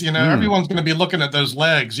opportunities. Everyone's going to be looking at those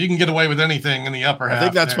legs. You can get away with anything in the upper half. I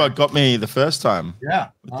think that's what got me the first time.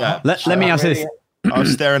 Yeah. Let me ask this. I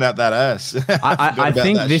was staring at that ass. I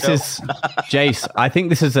think this is Jace. I think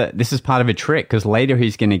this is part of a trick, because later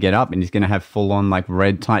he's going to get up and he's going to have full on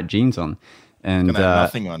red tight jeans on, and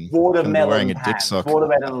nothing on. Watermelon wearing a dick sock.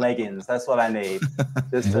 Watermelon leggings. That's what I need.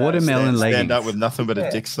 Just, watermelon leggings. Stand up with nothing but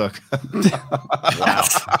a dick sock.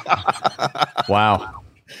 Wow.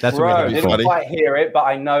 That's Bro, what I didn't quite hear it, but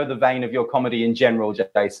I know the vein of your comedy in general,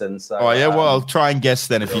 Jason. So, well, try and guess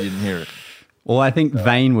then if you didn't hear it. Well, I think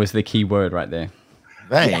vein was the key word right there.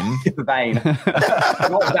 Vein? Vein.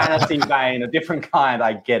 Not vanity vein, a different kind.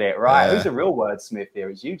 I get it, right? Who's a real wordsmith here?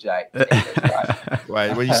 It's you, Jay. Right.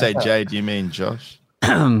 Wait, when you say Jay, do you mean Josh?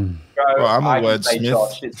 Bro, I'm a wordsmith.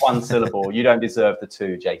 Josh. It's one syllable. You don't deserve the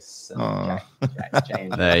two, Jason.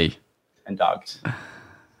 Jay and Doug.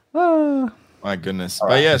 My goodness. All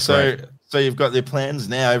but right, yeah, so you've got your plans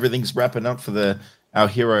now. Everything's wrapping up for our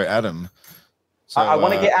hero, Adam. So, I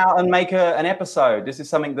want to get out and make an episode. This is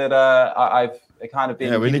something that I've kind of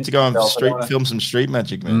been. Yeah, we need to go on film some street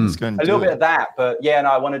magic, man. Let's go and a little bit of that, but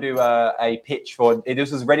I want to do a pitch for it.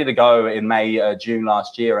 This was ready to go in May, June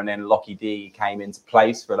last year, and then Lockie D came into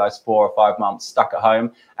place for those 4 or 5 months stuck at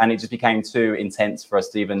home, and it just became too intense for us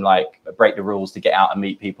to even break the rules to get out and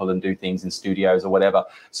meet people and do things in studios or whatever.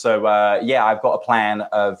 So I've got a plan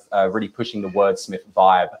of really pushing the wordsmith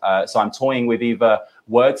vibe. So I'm toying with either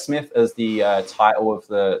wordsmith as the title of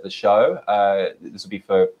the show. This will be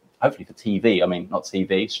hopefully for TV. I mean, not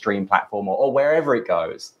TV, stream platform or wherever it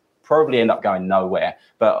goes. probably end up going nowhere.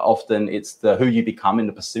 But often it's the who you become in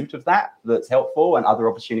the pursuit of that's helpful, and other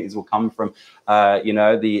opportunities will come from,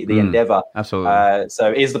 the endeavor. Absolutely.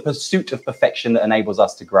 So it is the pursuit of perfection that enables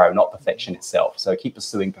us to grow, not perfection itself. So keep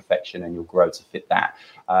pursuing perfection, and you'll grow to fit that.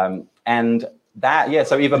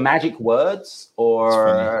 So either magic words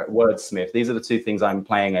or wordsmith. These are the two things I'm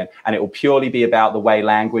playing in, and it will purely be about the way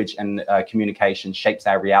language and communication shapes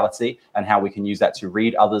our reality and how we can use that to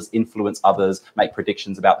read others, influence others, make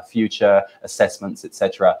predictions about the future, assessments,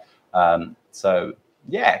 etc. Kind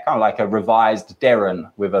of like a revised Darren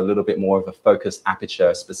with a little bit more of a focused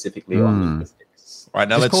aperture specifically on linguistics. Right,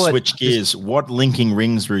 now let's switch gears. What linking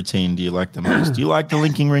rings routine do you like the most? Do you like the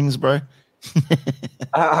linking rings, bro?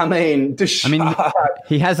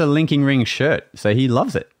 He has a linking ring shirt, so he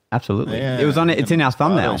loves it. Absolutely. Yeah, it was on it. It's in our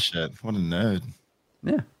thumbnail. Shirt. What a nerd.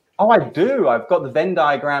 Yeah. Oh, I do. I've got the Venn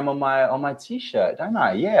diagram on my t-shirt, don't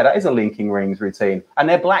I? Yeah, that is a linking rings routine. And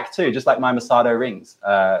they're black too, just like my Masato rings.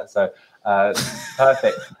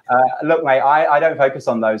 Perfect. Look, mate, I don't focus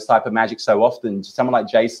on those type of magic so often. Someone like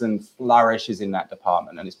Jason flourishes in that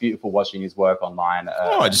department, and it's beautiful watching his work online.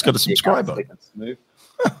 I just got a subscriber.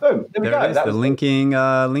 Boom. There we go. That was the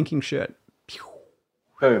linking shirt.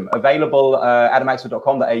 Boom. Available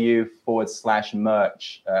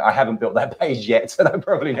adamaxford.com.au/merch. I haven't built that page yet, so I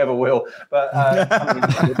probably never will. But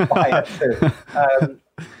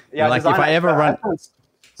if I ever run,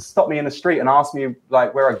 stop me in the street and ask me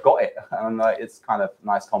like where I got it, and it's kind of a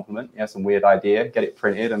nice compliment. Some weird idea, get it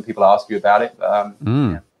printed, and people ask you about it. Well,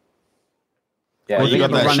 you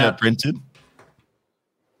got that shirt printed.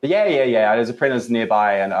 Yeah. There's a printers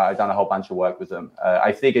nearby, and I've done a whole bunch of work with them.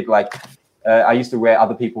 I figured I used to wear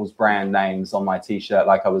other people's brand names on my t-shirt,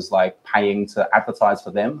 like I was paying to advertise for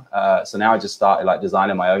them. So now I just started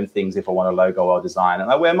designing my own things if I want a logo or design, and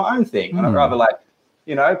I wear my own thing. And I'd rather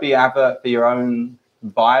be advert for your own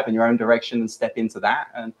vibe and your own direction and step into that.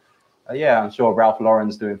 And I'm sure Ralph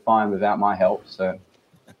Lauren's doing fine without my help. So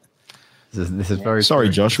this is very sorry,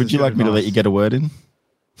 Josh. Would you like me to let you get a word in?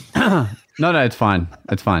 No, it's fine.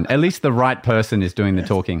 It's fine. At least the right person is doing the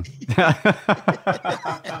talking.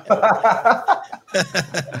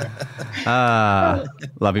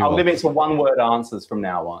 Love you. I'll limit to one-word answers from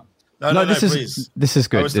now on. No, please. This is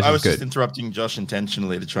good. I was just interrupting Josh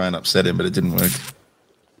intentionally to try and upset him, but it didn't work.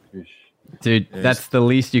 Dude, that's the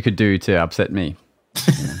least you could do to upset me.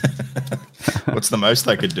 What's the most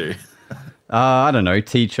I could do? I don't know.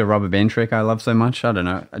 Teach a rubber band trick I love so much. I don't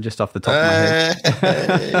know. Just off the top of my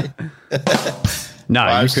head. No,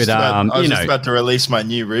 I was just about to release my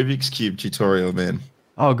new Rubik's Cube tutorial, man.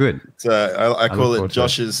 Oh, good. So I call it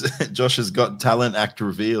Josh's Got Talent Act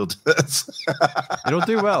Revealed. It'll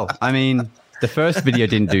do well. I mean, the first video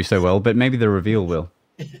didn't do so well, but maybe the reveal will.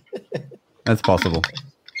 That's possible.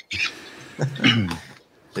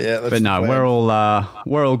 But no,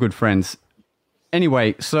 we're all good friends.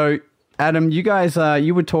 Anyway, so Adam, you guys,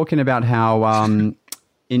 you were talking about how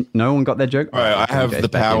no one got that joke. Right, I have the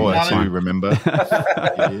power to remember.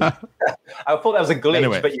 I thought that was a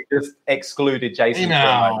glitch, but you just excluded Jason.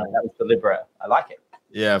 That was deliberate. I like it.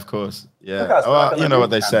 Yeah, of course. Yeah. You know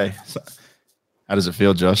what they say. How does it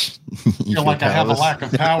feel, Josh? I feel like I have a lack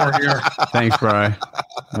of power here. Thanks, bro.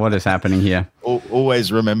 What is happening here?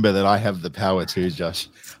 Always remember that I have the power too, Josh.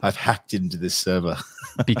 I've hacked into this server.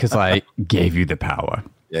 Because I gave you the power.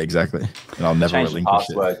 Yeah, exactly. And I'll never relinquish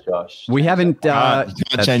it. Josh. We haven't... you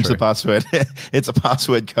can't change the password. It's a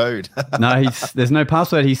password code. No, there's no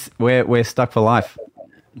password. We're stuck for life,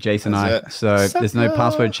 Jason and I. So there's no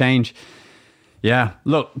password change. Yeah.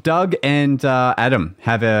 Look, Doug and Adam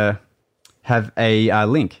have a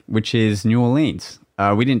link, which is New Orleans.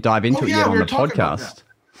 We didn't dive into it yet on the podcast.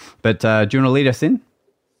 But do you want to lead us in?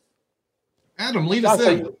 Adam, lead us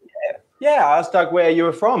in. Yeah, I asked Doug where you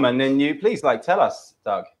were from, and then you please tell us,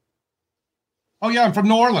 Doug. Oh yeah, I'm from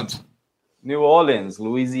New Orleans. New Orleans,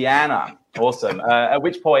 Louisiana. Awesome. At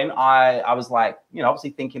which point I was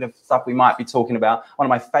obviously thinking of stuff we might be talking about. One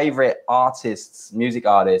of my favorite artists, music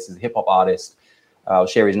artists, is a hip hop artist. I'll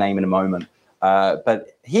share his name in a moment.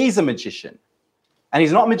 But he's a magician. And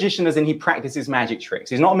he's not a magician as in he practices magic tricks.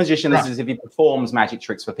 He's not a magician as if he performs magic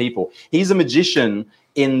tricks for people. He's a magician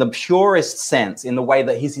in the purest sense, in the way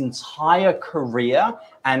that his entire career,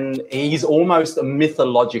 and he's almost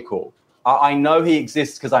mythological. I know he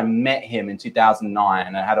exists because I met him in 2009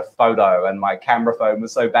 and I had a photo, and my camera phone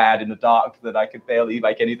was so bad in the dark that I could barely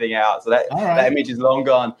make anything out. So that image is long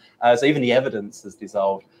gone. So even the evidence has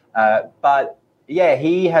dissolved. But yeah,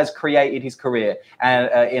 he has created his career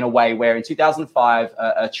in a way where in 2005,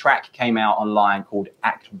 a track came out online called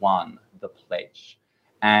Act 1, The Pledge.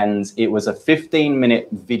 And it was a 15-minute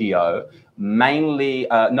video mainly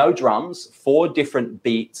no drums, 4 different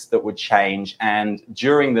beats that would change. And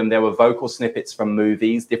during them, there were vocal snippets from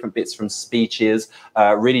movies, different bits from speeches,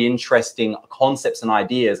 really interesting concepts and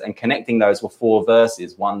ideas. And connecting those were 4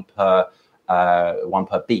 verses, one per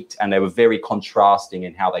beat. And they were very contrasting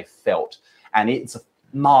in how they felt. And it's a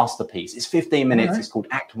masterpiece. It's 15 minutes. Right. It's called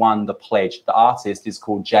Act 1, The Pledge. The artist is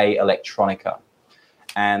called Jay Electronica.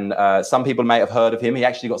 And some people may have heard of him. He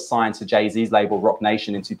actually got signed to Jay-Z's label Rock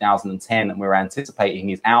Nation in 2010, and we were anticipating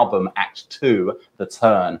his album Act 2, The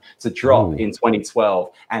Turn, to drop in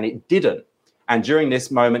 2012, and it didn't. And during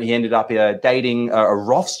this moment, he ended up dating a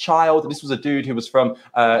Rothschild. This was a dude who was from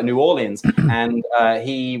New Orleans, and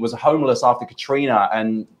he was homeless after Katrina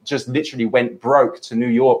and just literally went broke to New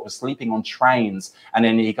York, was sleeping on trains. And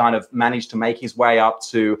then he kind of managed to make his way up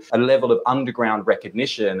to a level of underground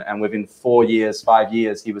recognition. And within 5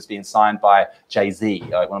 years, he was being signed by Jay-Z,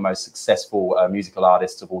 one of the most successful musical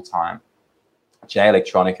artists of all time, Jay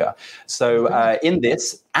Electronica. So in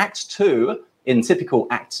this, Act 2, in typical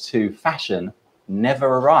Act 2 fashion, never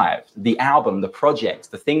arrived. The album, the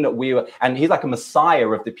project, the thing that we were, and he's like a messiah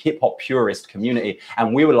of the hip hop purist community.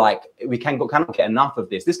 And we were like, we cannot get enough of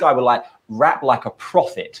this. This guy would like rap like a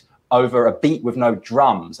prophet over a beat with no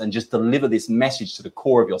drums and just deliver this message to the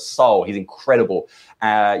core of your soul. He's incredible.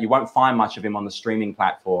 You won't find much of him on the streaming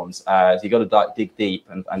platforms. So you got to dig deep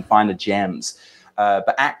and find the gems.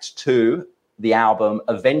 But Act 2, the album,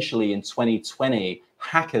 eventually in 2020,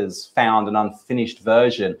 hackers found an unfinished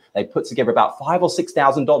version. They put together about $5,000 or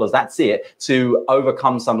 $6,000, that's it, to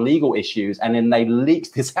overcome some legal issues, and then they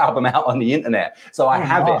leaked this album out on the internet. So I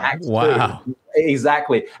have it. Act 2.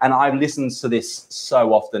 Exactly. And I've listened to this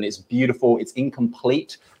so often. It's beautiful. It's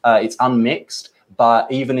incomplete. It's unmixed.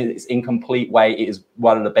 But even in its incomplete way, it is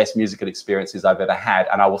one of the best musical experiences I've ever had.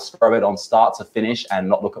 And I will throw it on start to finish and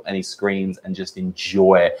not look at any screens and just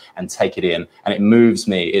enjoy and take it in. And it moves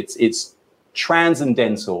me. It's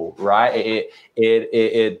transcendental, right?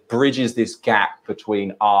 It bridges this gap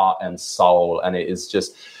between art and soul, and it is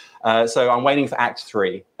just so I'm waiting for Act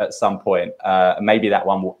 3 at some point. Maybe that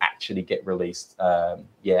one will actually get released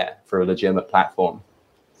for a legitimate platform.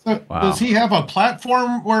 So does he have a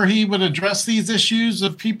platform where he would address these issues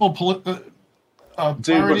of people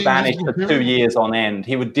dude would vanish for 2 years on end.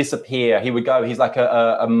 He would disappear. He would go. He's like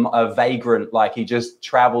a vagrant. Like he just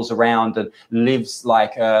travels around and lives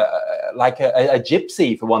like a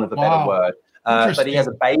gypsy, for want of a better word. But he has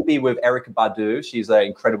a baby with Erykah Badu. She's an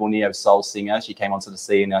incredible neo soul singer. She came onto the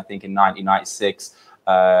scene, I think, in 1996.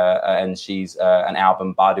 And she's an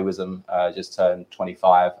album, Baduism, just turned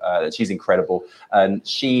 25. She's incredible. And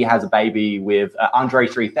she has a baby with Andre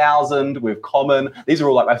 3000, with Common. These are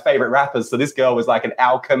all like my favorite rappers. So this girl was like an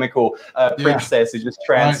alchemical princess who just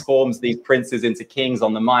transforms these princes into kings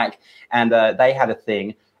on the mic. And they had a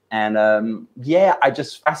thing. And I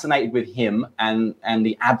just fascinated with him, and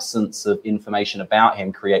the absence of information about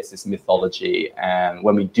him creates this mythology. And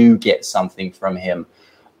when we do get something from him,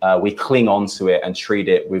 we cling on to it and treat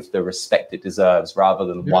it with the respect it deserves, rather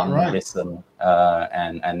than listen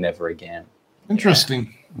and never again.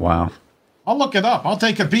 Interesting. Wow. I'll look it up. I'll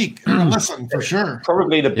take a peek and listen for sure.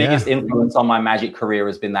 Probably the biggest influence on my magic career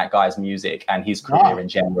has been that guy's music and his career in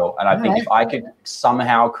general. And I think if I could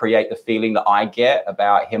somehow create the feeling that I get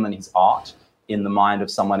about him and his art in the mind of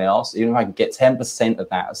someone else, even if I could get 10% of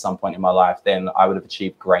that at some point in my life, then I would have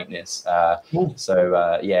achieved greatness. It's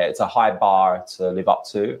a high bar to live up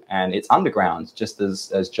to, and it's underground, just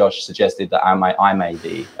as Josh suggested that I may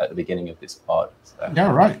be at the beginning of this pod. So.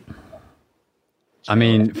 Yeah, right. I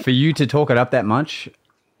mean, for you to talk it up that much,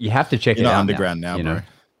 you have to check it out. Underground now, bro.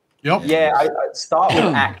 Yep. Yeah, I start with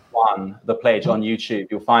Act 1, The Pledge, on YouTube.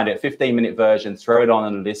 You'll find it, 15-minute version, throw it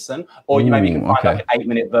on and listen. Or you maybe can find like an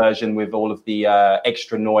 8-minute version with all of the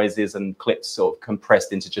extra noises and clips sort of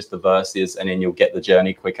compressed into just the verses, and then you'll get the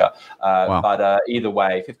journey quicker. But either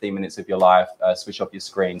way, 15 minutes of your life, switch off your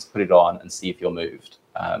screens, put it on and see if you're moved.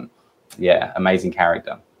 Amazing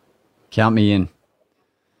character. Count me in.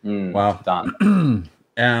 Wow. Done.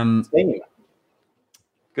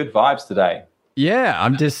 Good vibes today. Yeah,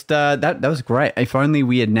 I'm just that was great. If only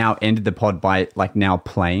we had now ended the pod by like now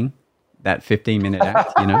playing that 15-minute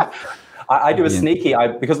act, you know. I do a sneaky,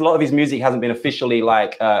 because a lot of his music hasn't been officially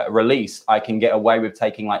like released. I can get away with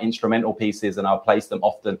taking like instrumental pieces, and I'll place them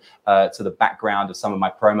often to the background of some of my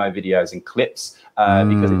promo videos and clips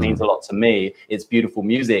because it means a lot to me. It's beautiful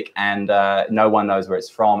music, and no one knows where it's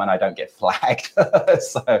from, and I don't get flagged.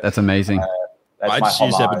 So that's amazing. I just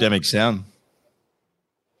use Epidemic Sound.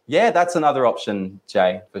 Yeah, that's another option,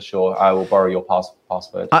 Jay, for sure. I will borrow your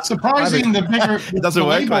password. Surprising, the bigger it doesn't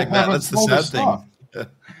work like that. That's the sad thing.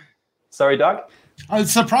 Sorry, Doug?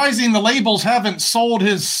 It's surprising the labels haven't sold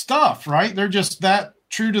his stuff, right? They're just that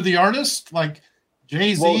true to the artist. Like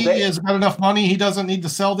Jay-Z has got enough money, he doesn't need to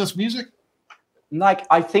sell this music. Like,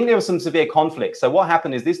 I think there was some severe conflict. So what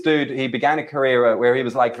happened is this dude, he began a career where he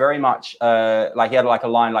was like very much like he had like a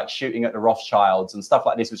line like shooting at the Rothschilds and stuff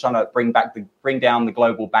like this, was trying to bring down the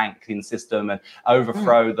global banking system and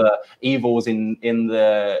overthrow the evils in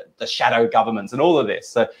the shadow governments and all of this.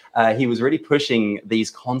 So he was really pushing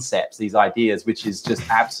these concepts, these ideas, which is just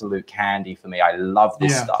absolute candy for me. I love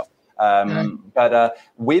this stuff. But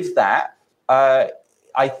with that,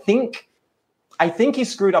 I think he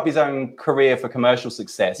screwed up his own career for commercial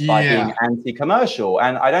success by being anti-commercial.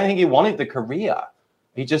 And I don't think he wanted the career.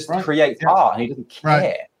 He just creates art and he doesn't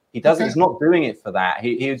care. He doesn't, he's not doing it for that.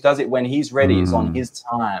 He does it when he's ready. It's on his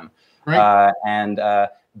time. And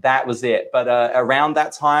that was it. But around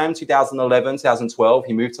that time, 2011, 2012,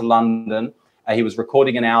 he moved to London. He was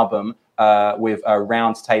recording an album with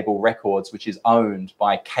Round Table Records, which is owned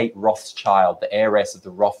by Kate Rothschild, the heiress of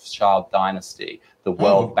the Rothschild dynasty, the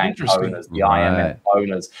World Bank owners, the IMF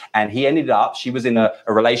owners. And he ended up, she was in a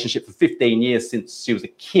relationship for 15 years since she was a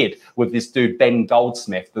kid with this dude, Ben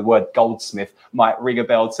Goldsmith. The word Goldsmith might ring a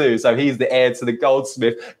bell too. So he's the heir to the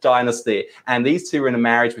Goldsmith dynasty. And these two were in a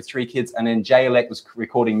marriage with 3 kids. And then Jay-Elect was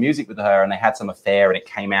recording music with her and they had some affair and it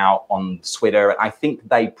came out on Twitter. And I think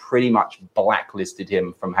they pretty much blacklisted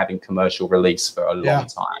him from having commercial release for a long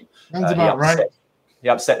time. That's about right. He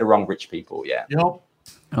upset the wrong rich people, Yep.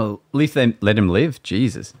 Oh, at least they let him live.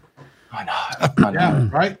 Jesus. I know. Yeah,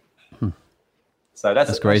 right. So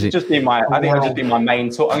that's crazy. I think that'll just be my main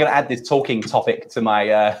talk. I'm going to add this talking topic to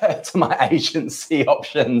my agency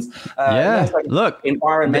options. Look,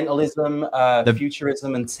 environmentalism,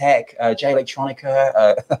 futurism, and tech. J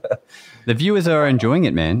Electronica. The viewers are enjoying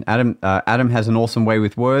it, man. Adam has an awesome way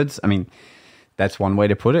with words. I mean, that's one way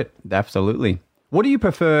to put it. Absolutely. What do you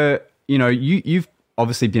prefer? You know, you've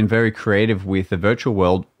obviously been very creative with the virtual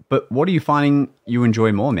world, but what are you finding you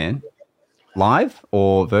enjoy more, man? Live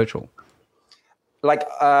or virtual? Like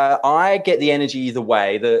I get the energy either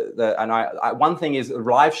way. One thing is a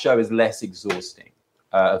live show is less exhausting.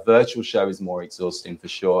 A virtual show is more exhausting for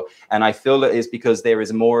sure. And I feel that is because there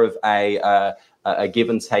is more of a give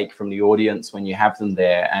and take from the audience when you have them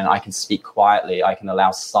there. And I can speak quietly. I can allow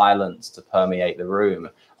silence to permeate the room.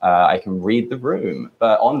 I can read the room.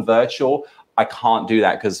 But on virtual, I can't do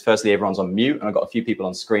that because firstly, everyone's on mute and I've got a few people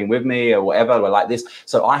on screen with me or whatever, or like this.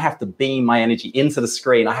 So I have to beam my energy into the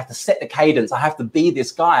screen. I have to set the cadence. I have to be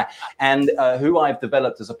this guy. And who I've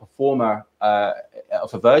developed as a performer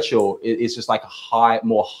for virtual is just like a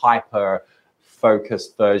more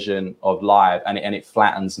hyper-focused version of live, and it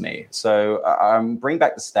flattens me. So bring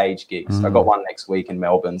back the stage gigs. I've got one next week in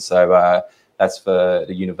Melbourne. So that's for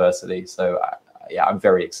the university. So I'm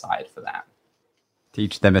very excited for that.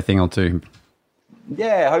 Teach them a thing or two.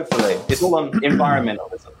 Yeah, hopefully. It's all on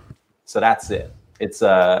environmentalism. So that's it. It's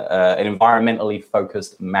an environmentally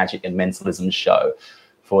focused magic and mentalism show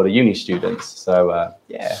for the uni students. So,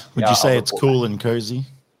 Would you say it's cool and cozy?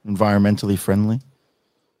 Environmentally friendly?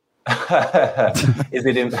 Is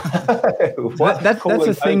it? That's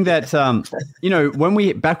the thing that,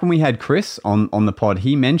 when we had Chris on the pod,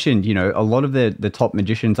 he mentioned, a lot of the top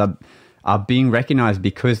magicians are being recognized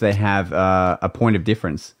because they have a point of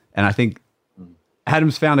difference. And I think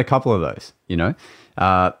Adam's found a couple of those,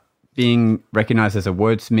 being recognized as a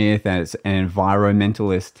wordsmith, as an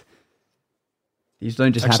environmentalist. These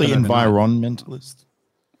don't just actually happen environmentalist.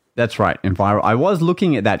 That's right. I was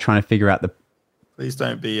looking at that, trying to figure out Please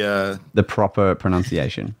don't be the proper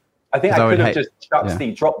pronunciation. I think I could have just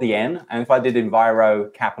dropped the N, and if I did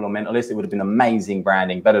Enviro Capital Mentalist, it would have been amazing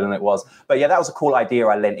branding, better than it was. But yeah, that was a cool idea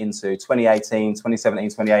I lent into. 2018,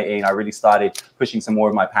 2017, 2018, I really started pushing some more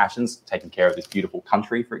of my passions, taking care of this beautiful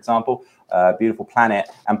country, for example, beautiful planet,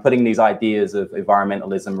 and putting these ideas of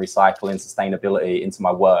environmentalism, recycling, sustainability into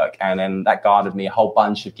my work. And then that garnered me a whole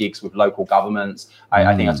bunch of gigs with local governments.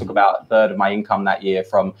 I think I took about a third of my income that year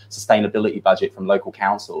from sustainability budget from local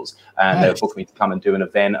councils. And they would book me to come and do an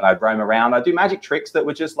event, and I'd roam around. I'd do magic tricks that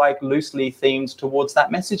were just like loosely themed towards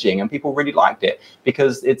that messaging, and people really liked it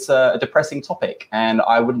because it's a depressing topic. And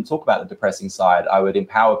I wouldn't talk about the depressing side. I would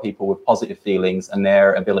empower people with positive feelings and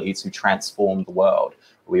their ability to transform the world.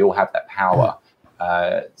 We all have that power.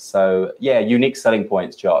 Unique selling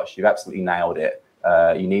points, Josh. You've absolutely nailed it.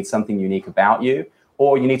 You need something unique about you,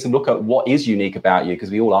 or you need to look at what is unique about you, because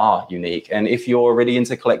we all are unique. And if you're really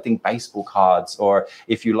into collecting baseball cards, or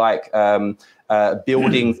if you like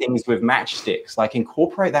building things with matchsticks, like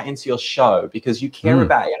incorporate that into your show, because you care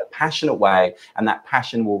about it in a passionate way, and that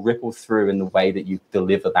passion will ripple through in the way that you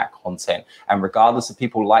deliver that content. And regardless if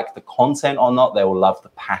people like the content or not, they will love the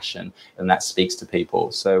passion, and that speaks to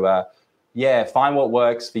people. So find what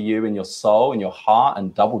works for you in your soul and your heart,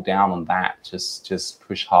 and double down on that. Just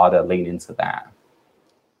push harder, lean into that.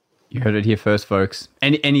 You heard it here first, folks.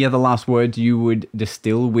 Any other last words you would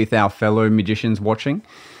distill with our fellow magicians watching?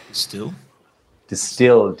 Distill. Is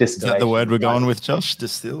that the word we're going with, Josh?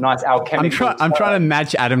 Distill. Nice alchemical. I'm trying to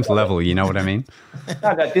match Adam's level. You know what I mean?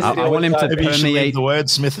 I want him to permeate the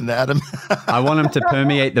wordsmith and Adam. I want him to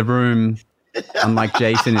permeate the room, unlike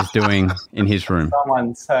Jason is doing in his room.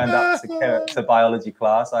 Someone turned up to biology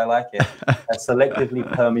class. I like it. A selectively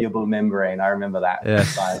permeable membrane. I remember that. Yeah.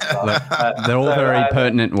 They're all very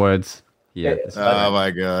pertinent words. Yeah. Oh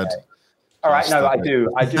my God. Okay. All right. No, I do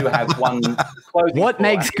have one closing. What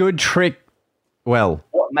makes good trick? Well,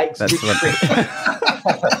 what makes good trick?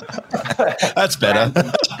 That's better.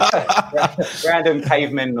 Random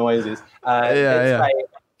caveman noises.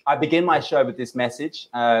 I begin my show with this message.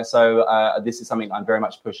 So this is something I'm very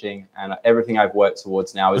much pushing, and everything I've worked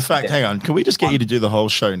towards now is... In fact, hang on. Can we just get you to do the whole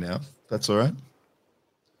show now? That's all right?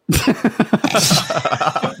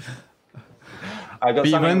 I got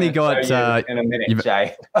you've only got... in a minute,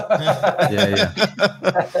 Jay. Yeah.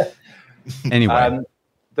 Anyway.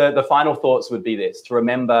 The final thoughts would be this: to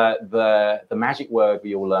remember the magic word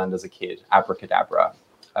we all learned as a kid, abracadabra.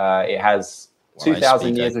 It has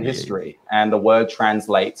 2,000 years of history, and the word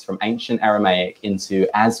translates from ancient Aramaic into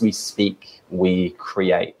 "as we speak, we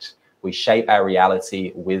create." We shape our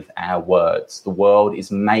reality with our words. The world is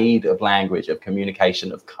made of language, of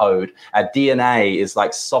communication, of code. Our DNA is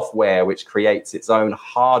like software which creates its own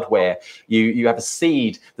hardware. You have a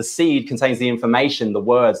seed. The seed contains the information, the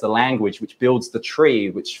words, the language, which builds the tree,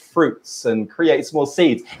 which fruits and creates more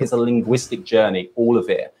seeds. It's a linguistic journey, all of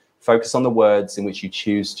it. Focus on the words in which you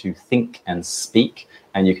choose to think and speak,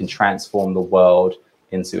 and you can transform the world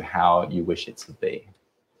into how you wish it to be.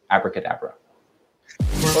 Abracadabra.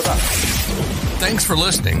 Well done. Thanks for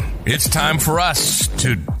listening. It's time for us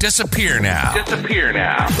to disappear now.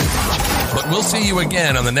 But we'll see you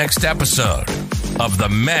again on the next episode of The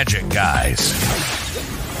Magic Guys.